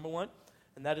first thing, number one,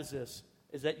 and that is this,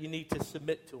 is that you need to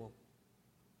submit to them.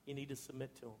 You need to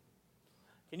submit to them.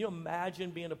 Can you imagine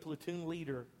being a platoon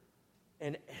leader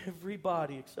and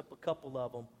everybody except a couple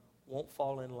of them won't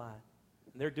fall in line?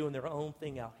 And they're doing their own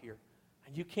thing out here.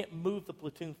 And you can't move the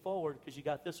platoon forward because you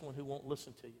got this one who won't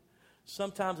listen to you.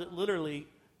 Sometimes it literally,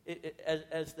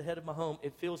 as the head of my home,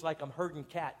 it feels like I'm herding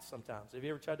cats sometimes. Have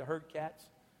you ever tried to herd cats?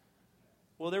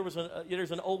 Well, there's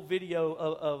an old video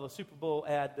of a Super Bowl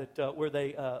ad that where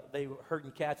they were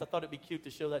herding cats. I thought it'd be cute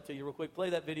to show that to you real quick. Play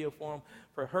that video for them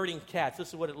for herding cats. This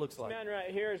is what it looks like. This man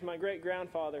right here is my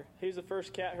great-grandfather. He's the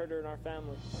first cat herder in our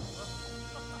family.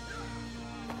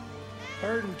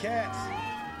 Herding cats.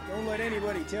 Don't let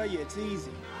anybody tell you it's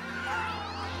easy.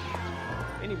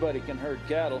 Anybody can herd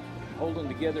cattle. Holding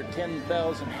together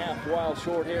 10,000 half-wild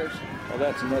short hairs, well,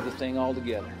 that's another thing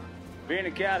altogether. Being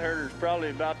a cat herder is probably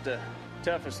about the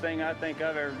toughest thing I think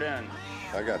I've ever done.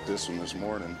 I got this one this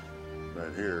morning,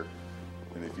 right here,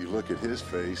 and if you look at his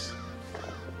face,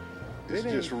 it's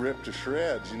just ripped to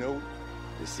shreds, you know?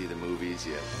 You see the movies,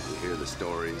 you hear the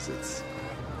stories,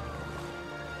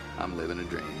 I'm living a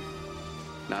dream.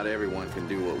 Not everyone can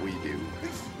do what we do.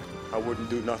 I wouldn't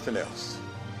do nothing else.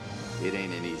 It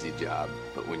ain't an easy job,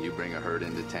 but when you bring a herd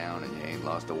into town and you ain't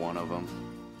lost a one of them,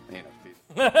 ain't a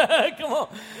few. Come on.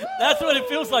 That's what it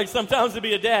feels like sometimes to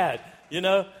be a dad, you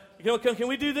know? Can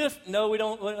we do this? No, we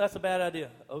don't. That's a bad idea.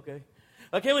 Okay.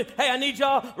 Hey, I need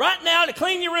y'all right now to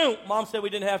clean your room. Mom said we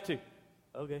didn't have to.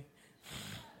 Okay.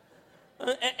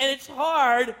 And it's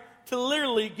hard to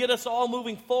literally get us all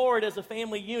moving forward as a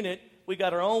family unit. We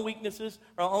got our own weaknesses,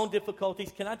 our own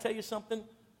difficulties. Can I tell you something?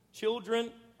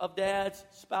 Children of dads,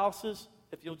 spouses,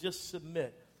 if you'll just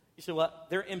submit. You say, well,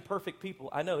 they're imperfect people.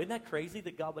 I know. Isn't that crazy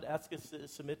that God would ask us to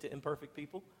submit to imperfect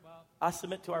people? Wow. I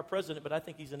submit to our president, but I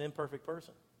think he's an imperfect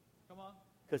person. Come on.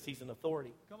 Because he's an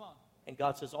authority. Come on. And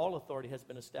God says all authority has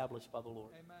been established by the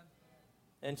Lord. Amen.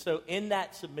 And so in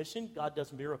that submission, God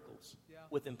does miracles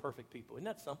with imperfect people. Isn't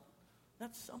that something?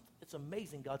 That's something. It's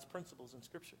amazing, God's principles in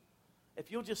Scripture.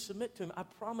 If you'll just submit to him, I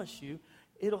promise you,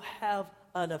 it'll have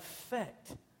an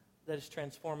effect that is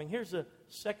transforming. Here's a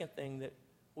second thing that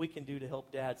we can do to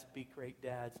help dads be great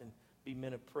dads and be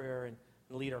men of prayer and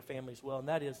lead our families well, and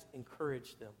that is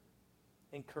encourage them.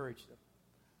 Encourage them.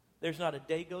 There's not a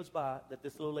day goes by that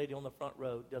this little lady on the front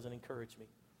row doesn't encourage me.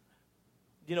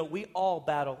 You know, we all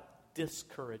battle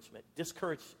discouragement.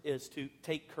 Discourage is to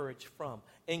take courage from.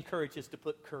 Encourage is to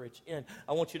put courage in.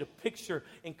 I want you to picture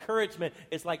encouragement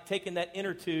is like taking that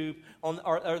inner tube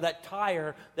or that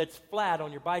tire that's flat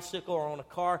on your bicycle or on a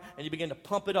car, and you begin to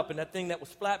pump it up, and that thing that was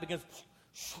flat begins,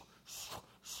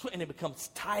 and it becomes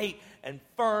tight and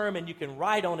firm, and you can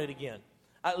ride on it again.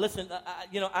 Listen,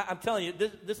 I'm telling you,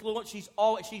 this little one,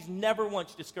 she's never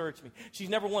once discouraged me. She's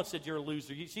never once said you're a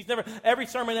loser. She's never, every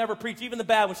sermon I ever preached, even the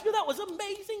bad ones, that was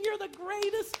amazing. You're the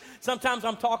greatest. Sometimes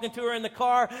I'm talking to her in the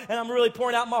car, and I'm really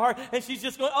pouring out my heart, and she's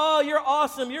just going, oh, you're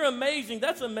awesome. You're amazing.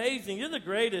 That's amazing. You're the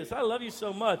greatest. I love you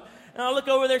so much. And I look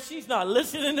over there, she's not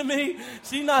listening to me.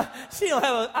 She don't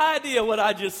have an idea what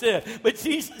I just said, but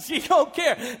she don't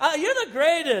care. You're the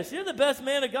greatest. You're the best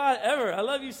man of God ever. I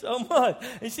love you so much.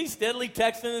 And she's steadily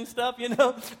texting and stuff,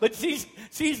 but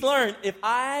she's learned, if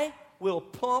I will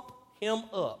pump him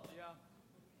up,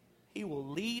 he will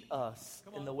lead us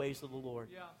in the ways of the Lord.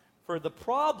 Yeah. For the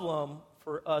problem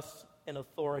for us in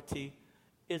authority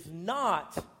is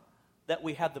not that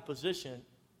we have the position,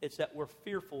 it's that we're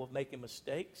fearful of making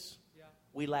mistakes. Yeah.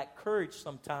 We lack courage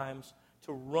sometimes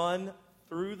to run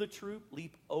through the troop,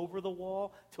 leap over the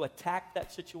wall, to attack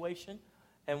that situation.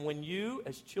 And when you,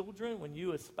 as children, when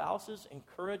you, as spouses,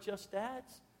 encourage us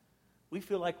dads, we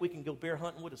feel like we can go bear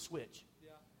hunting with a switch.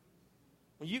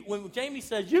 Yeah. When Jamie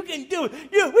says, you can do it,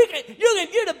 you're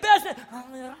the best.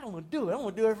 I don't want to do it. I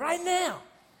want to do it right now.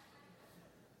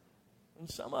 And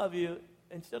some of you,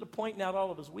 instead of pointing out all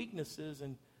of his weaknesses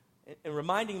and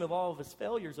reminding him of all of his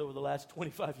failures over the last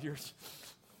 25 years,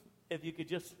 if you could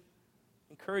just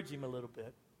encourage him a little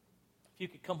bit. If you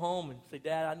could come home and say,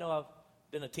 Dad, I know I've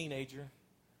been a teenager,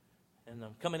 and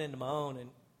I'm coming into my own, and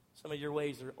some of your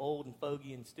ways are old and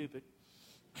fogey and stupid.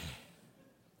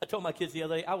 I told my kids the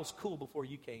other day, I was cool before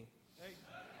you came.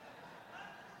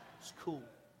 It's cool.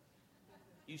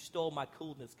 You stole my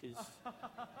coolness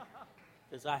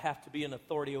because I have to be an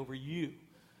authority over you.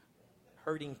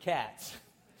 Herding cats.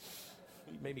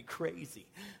 You made me crazy.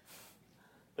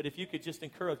 But if you could just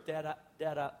encourage, Dad,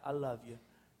 I love you.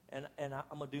 And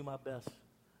I'm going to do my best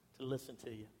to listen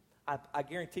to you. I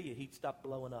guarantee you he'd stop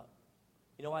blowing up.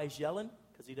 You know why he's yelling?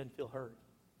 Because he doesn't feel heard.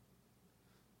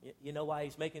 You know why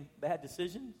he's making bad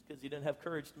decisions? Because he doesn't have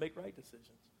courage to make right decisions.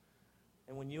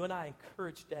 And when you and I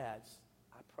encourage dads,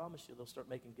 I promise you they'll start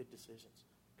making good decisions.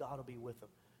 God will be with them.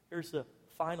 Here's the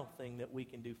final thing that we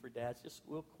can do for dads, just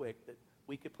real quick, that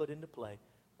we could put into play,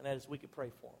 and that is we could pray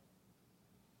for them.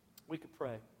 We could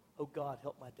pray, oh God,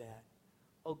 help my dad.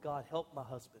 Oh God, help my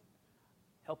husband.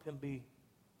 Help him be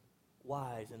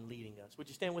wise in leading us. Would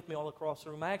you stand with me all across the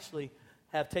room? I actually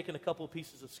have taken a couple of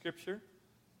pieces of Scripture,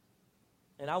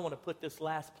 and I want to put this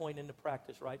last point into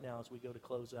practice right now as we go to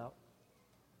close out.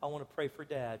 I want to pray for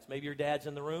dads. Maybe your dad's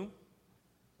in the room.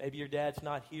 Maybe your dad's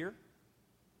not here.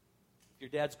 If your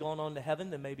dad's gone on to heaven,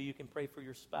 then maybe you can pray for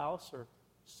your spouse or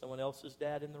someone else's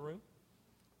dad in the room.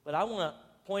 But I want to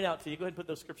point out to you, go ahead and put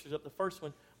those scriptures up. The first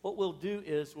one, what we'll do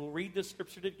is we'll read this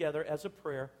scripture together as a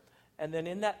prayer, and then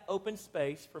in that open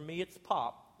space, for me it's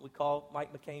Pop. We call Mike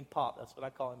McCain Pop. That's what I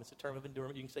call him. It's a term of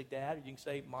endearment. You can say Dad, or you can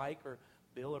say Mike or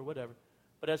Bill or whatever.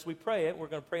 But as we pray it, we're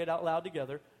going to pray it out loud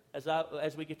together.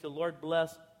 As we get to Lord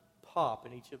bless Pop,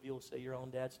 and each of you will say your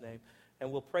own dad's name.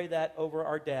 And we'll pray that over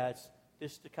our dads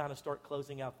just to kind of start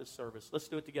closing out this service. Let's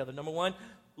do it together. Number one,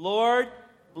 Lord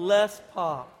bless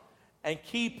Pop and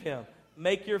keep him.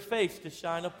 Make your face to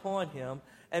shine upon him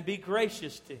and be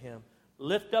gracious to him.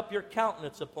 Lift up your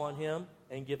countenance upon him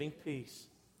and give him peace.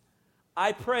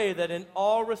 I pray that in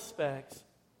all respects,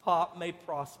 Pop may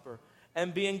prosper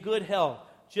and be in good health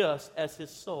just as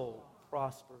his soul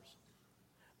prospers.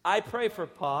 I pray for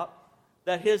Pop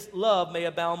that his love may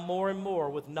abound more and more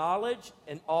with knowledge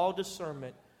and all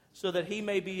discernment, so that he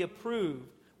may be approved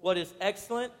what is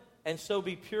excellent, and so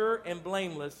be pure and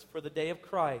blameless for the day of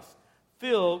Christ,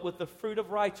 filled with the fruit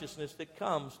of righteousness that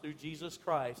comes through Jesus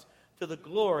Christ, to the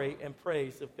glory and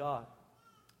praise of God.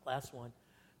 Last one.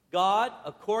 God,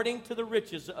 according to the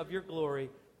riches of your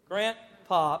glory, grant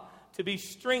Pop to be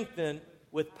strengthened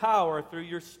with power through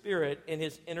your Spirit in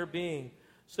his inner being,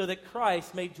 so that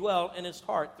Christ may dwell in his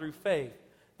heart through faith,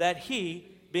 that he,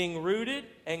 being rooted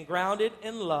and grounded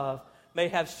in love, may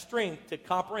have strength to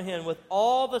comprehend with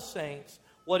all the saints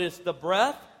what is the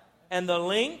breadth and the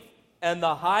length and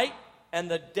the height and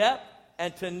the depth,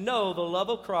 and to know the love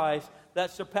of Christ,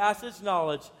 that surpasses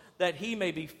knowledge, that he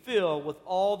may be filled with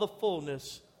all the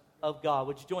fullness of God.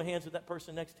 Would you join hands with that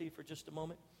person next to you for just a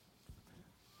moment?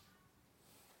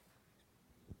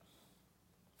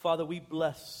 Father, we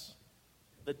bless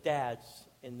the dads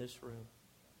in this room.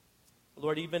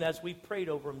 Lord, even as we prayed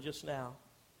over them just now,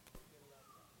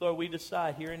 Lord, we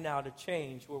decide here and now to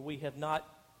change where we have not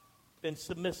been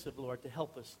submissive, Lord, to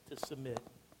help us to submit.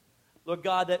 Lord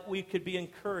God, that we could be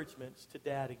encouragements to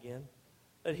Dad again,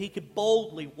 that he could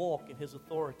boldly walk in his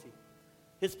authority.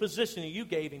 His position that you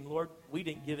gave him, Lord, we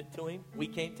didn't give it to him. We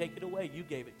can't take it away. You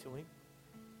gave it to him.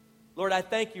 Lord, I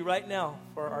thank you right now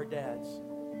for our dads,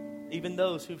 even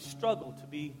those who've struggled to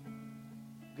be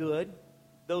good,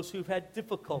 those who've had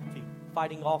difficulty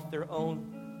fighting off their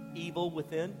own evil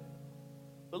within.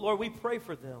 But Lord, we pray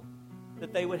for them,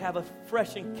 that they would have a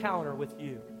fresh encounter with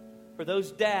you. For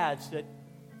those dads that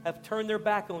have turned their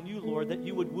back on you, Lord, that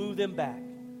you would woo them back.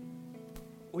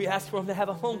 We ask for them to have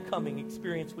a homecoming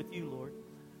experience with you, Lord,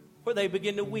 where they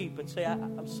begin to weep and say,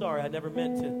 I'm sorry, I never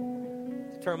meant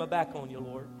to turn my back on you,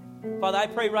 Lord. Father, I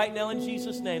pray right now in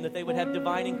Jesus' name that they would have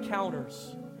divine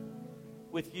encounters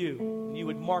with you, and you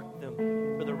would mark them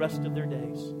for the rest of their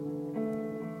days.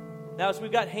 Now, as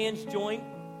we've got hands joined,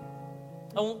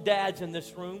 I want dads in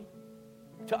this room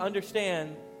to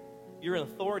understand you're an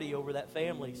authority over that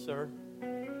family, sir.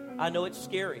 I know it's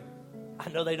scary. I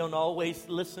know they don't always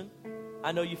listen.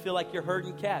 I know you feel like you're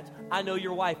herding cats. I know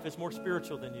your wife is more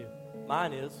spiritual than you.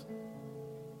 Mine is.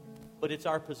 But it's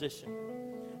our position.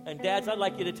 And dads, I'd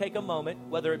like you to take a moment,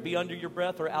 whether it be under your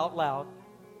breath or out loud,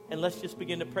 and let's just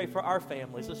begin to pray for our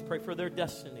families. Let's pray for their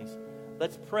destinies.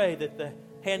 Let's pray that the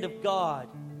hand of God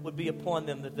would be upon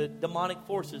them, that the demonic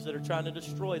forces that are trying to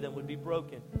destroy them would be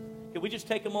broken. Can we just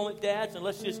take a moment, dads, and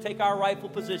let's just take our rightful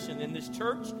position in this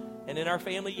church and in our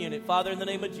family unit. Father, in the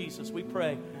name of Jesus, we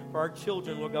pray for our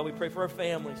children, Lord God. We pray for our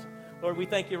families. Lord, we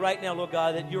thank you right now, Lord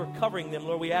God, that you are covering them.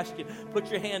 Lord, we ask you, put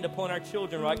your hand upon our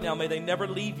children right now. May they never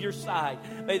leave your side.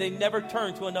 May they never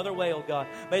turn to another way, oh God.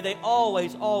 May they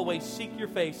always, always seek your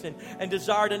face and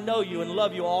desire to know you and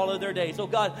love you all of their days. Oh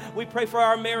God, we pray for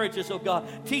our marriages, oh God.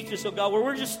 Teach us, oh God, where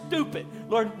we're just stupid.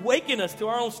 Lord, waken us to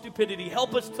our own stupidity.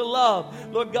 Help us to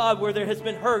love, Lord God, where there has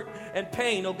been hurt and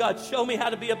pain. Oh God, show me how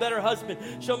to be a better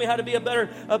husband. Show me how to be a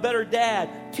better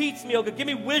dad. Teach me, oh God. Give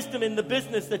me wisdom in the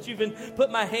business that you've been put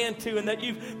my hand to and that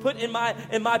you've put in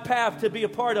my path to be a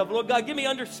part of. Lord God, give me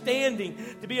understanding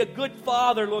to be a good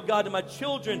father, Lord God, to my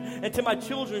children and to my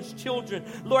children's children.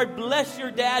 Lord, bless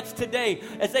your dads today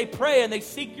as they pray and they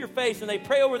seek your face and they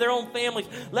pray over their own families.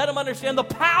 Let them understand the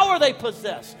power they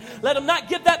possess. Let them not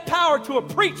give that power to a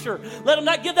preacher. Let them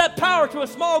not give that power to a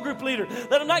small group leader.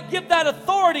 Let them not give that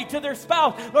authority to their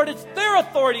spouse. Lord, it's their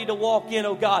authority to walk in,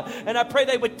 oh God. And I pray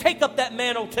they would take up that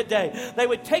mantle today. They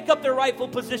would take up their rightful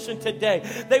position today.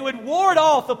 They would ward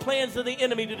off the plans of the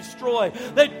enemy to destroy.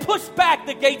 They'd push back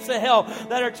the gates of hell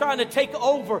that are trying to take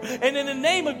over. And in the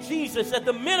name of Jesus, that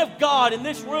the men of God in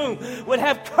this room would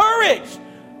have courage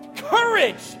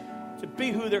to be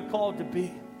who they're called to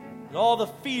be. And all the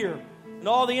fear and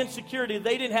all the insecurity,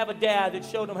 they didn't have a dad that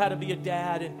showed them how to be a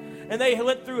dad. And they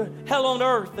went through hell on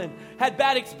earth and had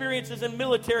bad experiences in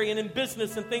military and in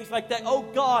business and things like that. Oh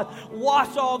God,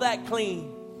 wash all that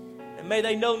clean. And may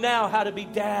they know now how to be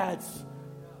dads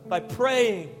by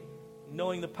praying,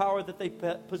 knowing the power that they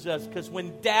possess. Because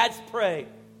when dads pray,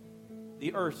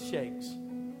 the earth shakes.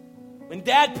 When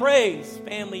dad prays,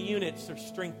 family units are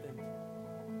strengthened.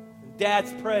 When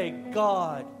dads pray,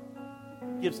 God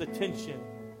gives attention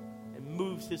and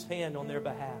moves his hand on their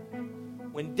behalf.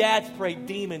 When dads pray,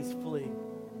 demons flee.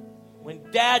 When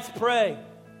dads pray,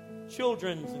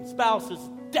 children's and spouses'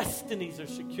 destinies are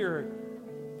secured,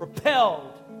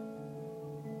 propelled.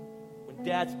 When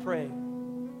dads pray,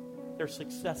 they're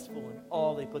successful in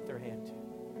all they put their hand to.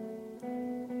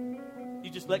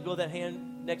 You just let go of that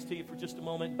hand next to you for just a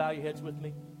moment and bow your heads with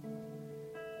me.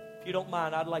 If you don't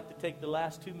mind, I'd like to take the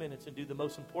last 2 minutes and do the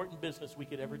most important business we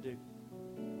could ever do.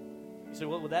 You say,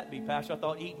 what would that be, Pastor? I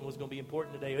thought eating was going to be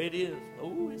important today. It is.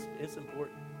 Oh, it's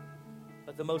important.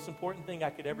 But the most important thing I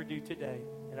could ever do today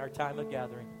in our time of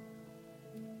gathering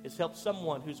is help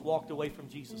someone who's walked away from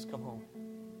Jesus come home.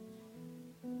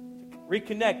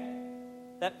 Reconnect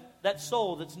that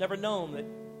soul that's never known that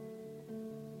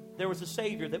there was a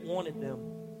Savior that wanted them.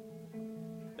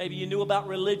 Maybe you knew about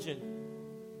religion.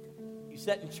 You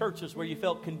sat in churches where you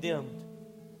felt condemned.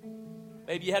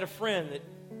 Maybe you had a friend that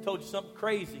told you something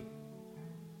crazy.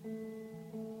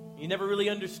 You never really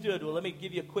understood. Well, let me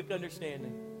give you a quick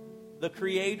understanding. The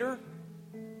Creator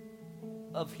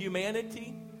of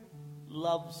humanity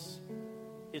loves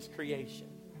His creation.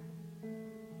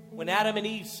 When Adam and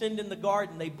Eve sinned in the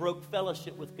garden, they broke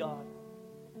fellowship with God.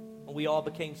 And we all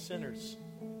became sinners.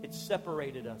 It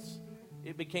separated us.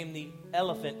 It became the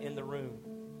elephant in the room.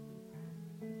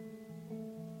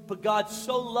 But God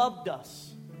so loved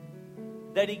us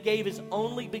that He gave His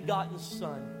only begotten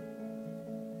Son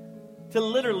to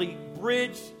literally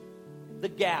bridge the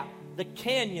gap, the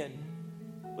canyon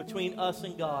between us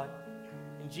and God.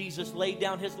 And Jesus laid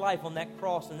down His life on that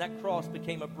cross, and that cross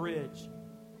became a bridge.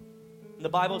 And the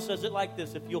Bible says it like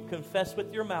this: if you'll confess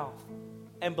with your mouth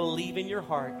and believe in your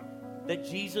heart that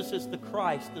Jesus is the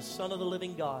Christ, the Son of the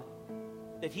living God,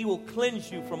 that He will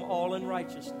cleanse you from all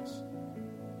unrighteousness.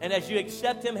 And as you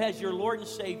accept Him as your Lord and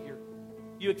Savior,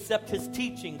 you accept His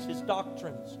teachings, His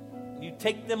doctrines, and you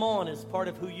take them on as part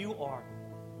of who you are.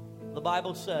 The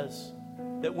Bible says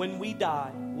that when we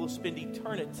die, we'll spend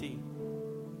eternity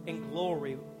in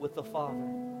glory with the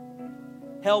Father.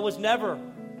 Hell was never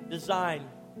designed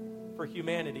for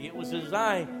humanity. It was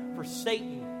designed for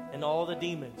Satan and all the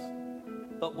demons.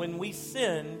 But when we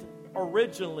sinned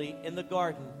originally in the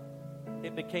garden,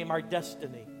 it became our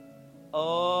destiny.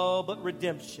 Oh, but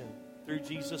redemption through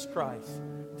Jesus Christ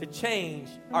to change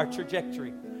our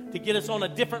trajectory, to get us on a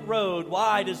different road.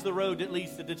 Wide is the road that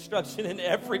leads to destruction, and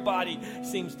everybody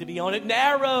seems to be on it.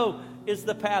 Narrow is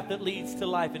the path that leads to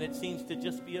life, and it seems to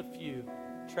just be a few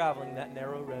traveling that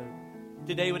narrow road.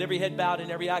 Today, with every head bowed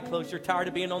and every eye closed, you're tired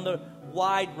of being on the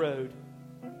wide road,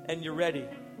 and you're ready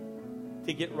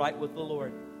to get right with the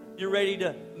Lord. You're ready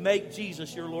to make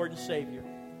Jesus your Lord and Savior.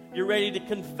 You're ready to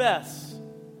confess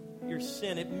your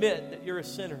sin, admit that you're a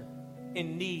sinner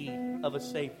in need of a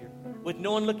Savior. With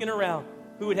no one looking around,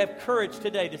 who would have courage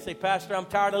today to say, Pastor, I'm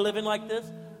tired of living like this.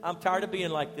 I'm tired of being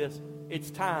like this.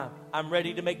 It's time. I'm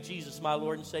ready to make Jesus my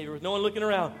Lord and Savior. With no one looking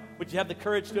around, would you have the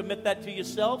courage to admit that to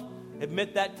yourself?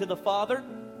 Admit that to the Father?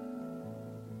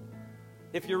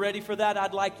 If you're ready for that,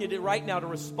 I'd like you to right now to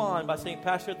respond by saying,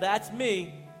 Pastor, that's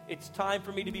me. It's time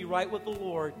for me to be right with the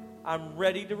Lord. I'm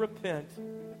ready to repent.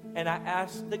 And I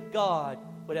ask that God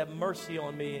would have mercy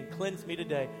on me and cleanse me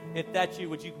today. If that's you,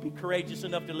 would you be courageous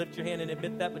enough to lift your hand and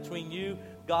admit that between you,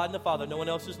 God, and the Father? No one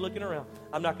else is looking around.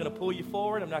 I'm not going to pull you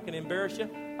forward. I'm not going to embarrass you.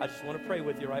 I just want to pray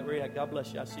with you right where you're at. God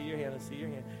bless you. I see your hand. I see your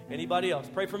hand. Anybody else?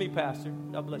 Pray for me, Pastor.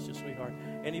 God bless you, sweetheart.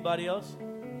 Anybody else?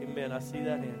 Amen. I see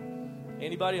that hand.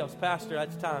 Anybody else? Pastor,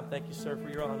 that's time. Thank you, sir, for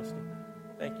your honesty.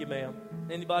 Thank you, ma'am.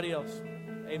 Anybody else?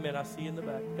 Amen. I see you in the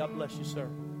back. God bless you, sir.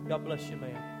 God bless you,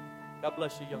 ma'am. God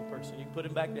bless you, young person. You can put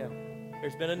him back down.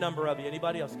 There's been a number of you.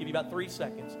 Anybody else? Give you about 3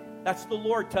 seconds. That's the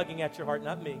Lord tugging at your heart,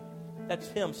 not me. That's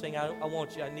Him saying, I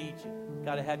want you. I need you.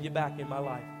 Got to have you back in my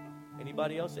life.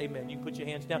 Anybody else? Amen. You can put your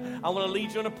hands down. I want to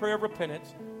lead you in a prayer of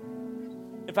repentance.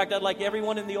 In fact, I'd like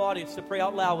everyone in the audience to pray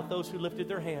out loud with those who lifted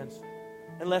their hands.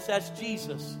 And let's ask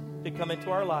Jesus to come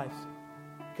into our lives.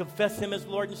 Confess Him as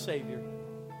Lord and Savior.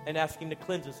 And ask Him to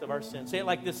cleanse us of our sins. Say it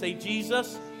like this. Say,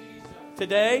 Jesus,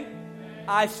 today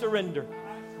I surrender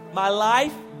my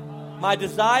life, my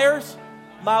desires,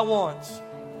 my wants.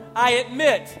 I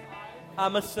admit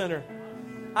I'm a sinner.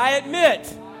 I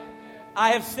admit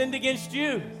I have sinned against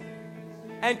you.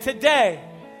 And today,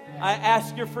 I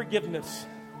ask your forgiveness.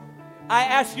 I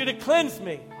ask you to cleanse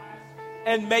me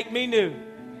and make me new.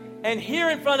 And here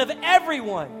in front of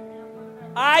everyone,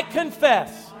 I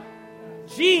confess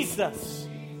Jesus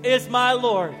is my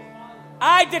Lord.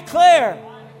 I declare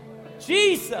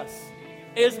Jesus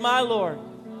is my Lord.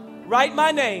 Write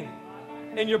my name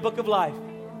in your book of life.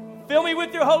 Fill me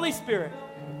with your Holy Spirit.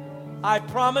 I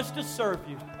promise to serve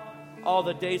you all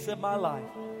the days of my life.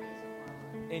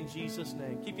 In Jesus'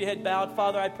 name. Keep your head bowed.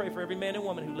 Father, I pray for every man and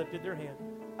woman who lifted their hand.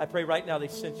 I pray right now they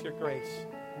sense your grace.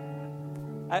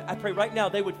 I pray right now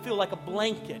they would feel like a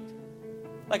blanket,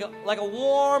 like a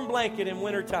warm blanket in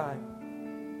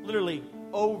wintertime, literally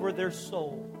over their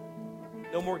soul.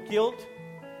 No more guilt,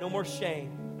 no more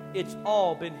shame. It's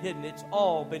all been hidden. It's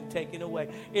all been taken away.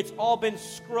 It's all been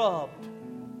scrubbed.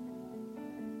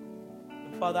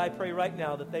 And Father, I pray right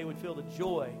now that they would feel the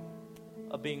joy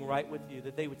of being right with you,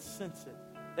 that they would sense it.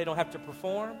 They don't have to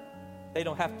perform. They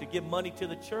don't have to give money to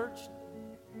the church.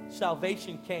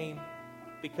 Salvation came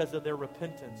because of their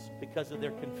repentance, because of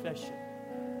their confession.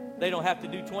 They don't have to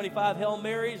do 25 Hail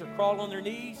Marys or crawl on their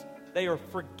knees. They are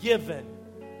forgiven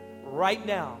right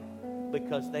now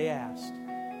because they asked.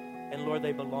 And Lord,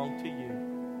 they belong to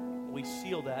you. We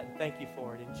seal that and thank you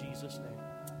for it in Jesus' name.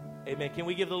 Amen. Can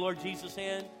we give the Lord Jesus'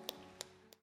 hand?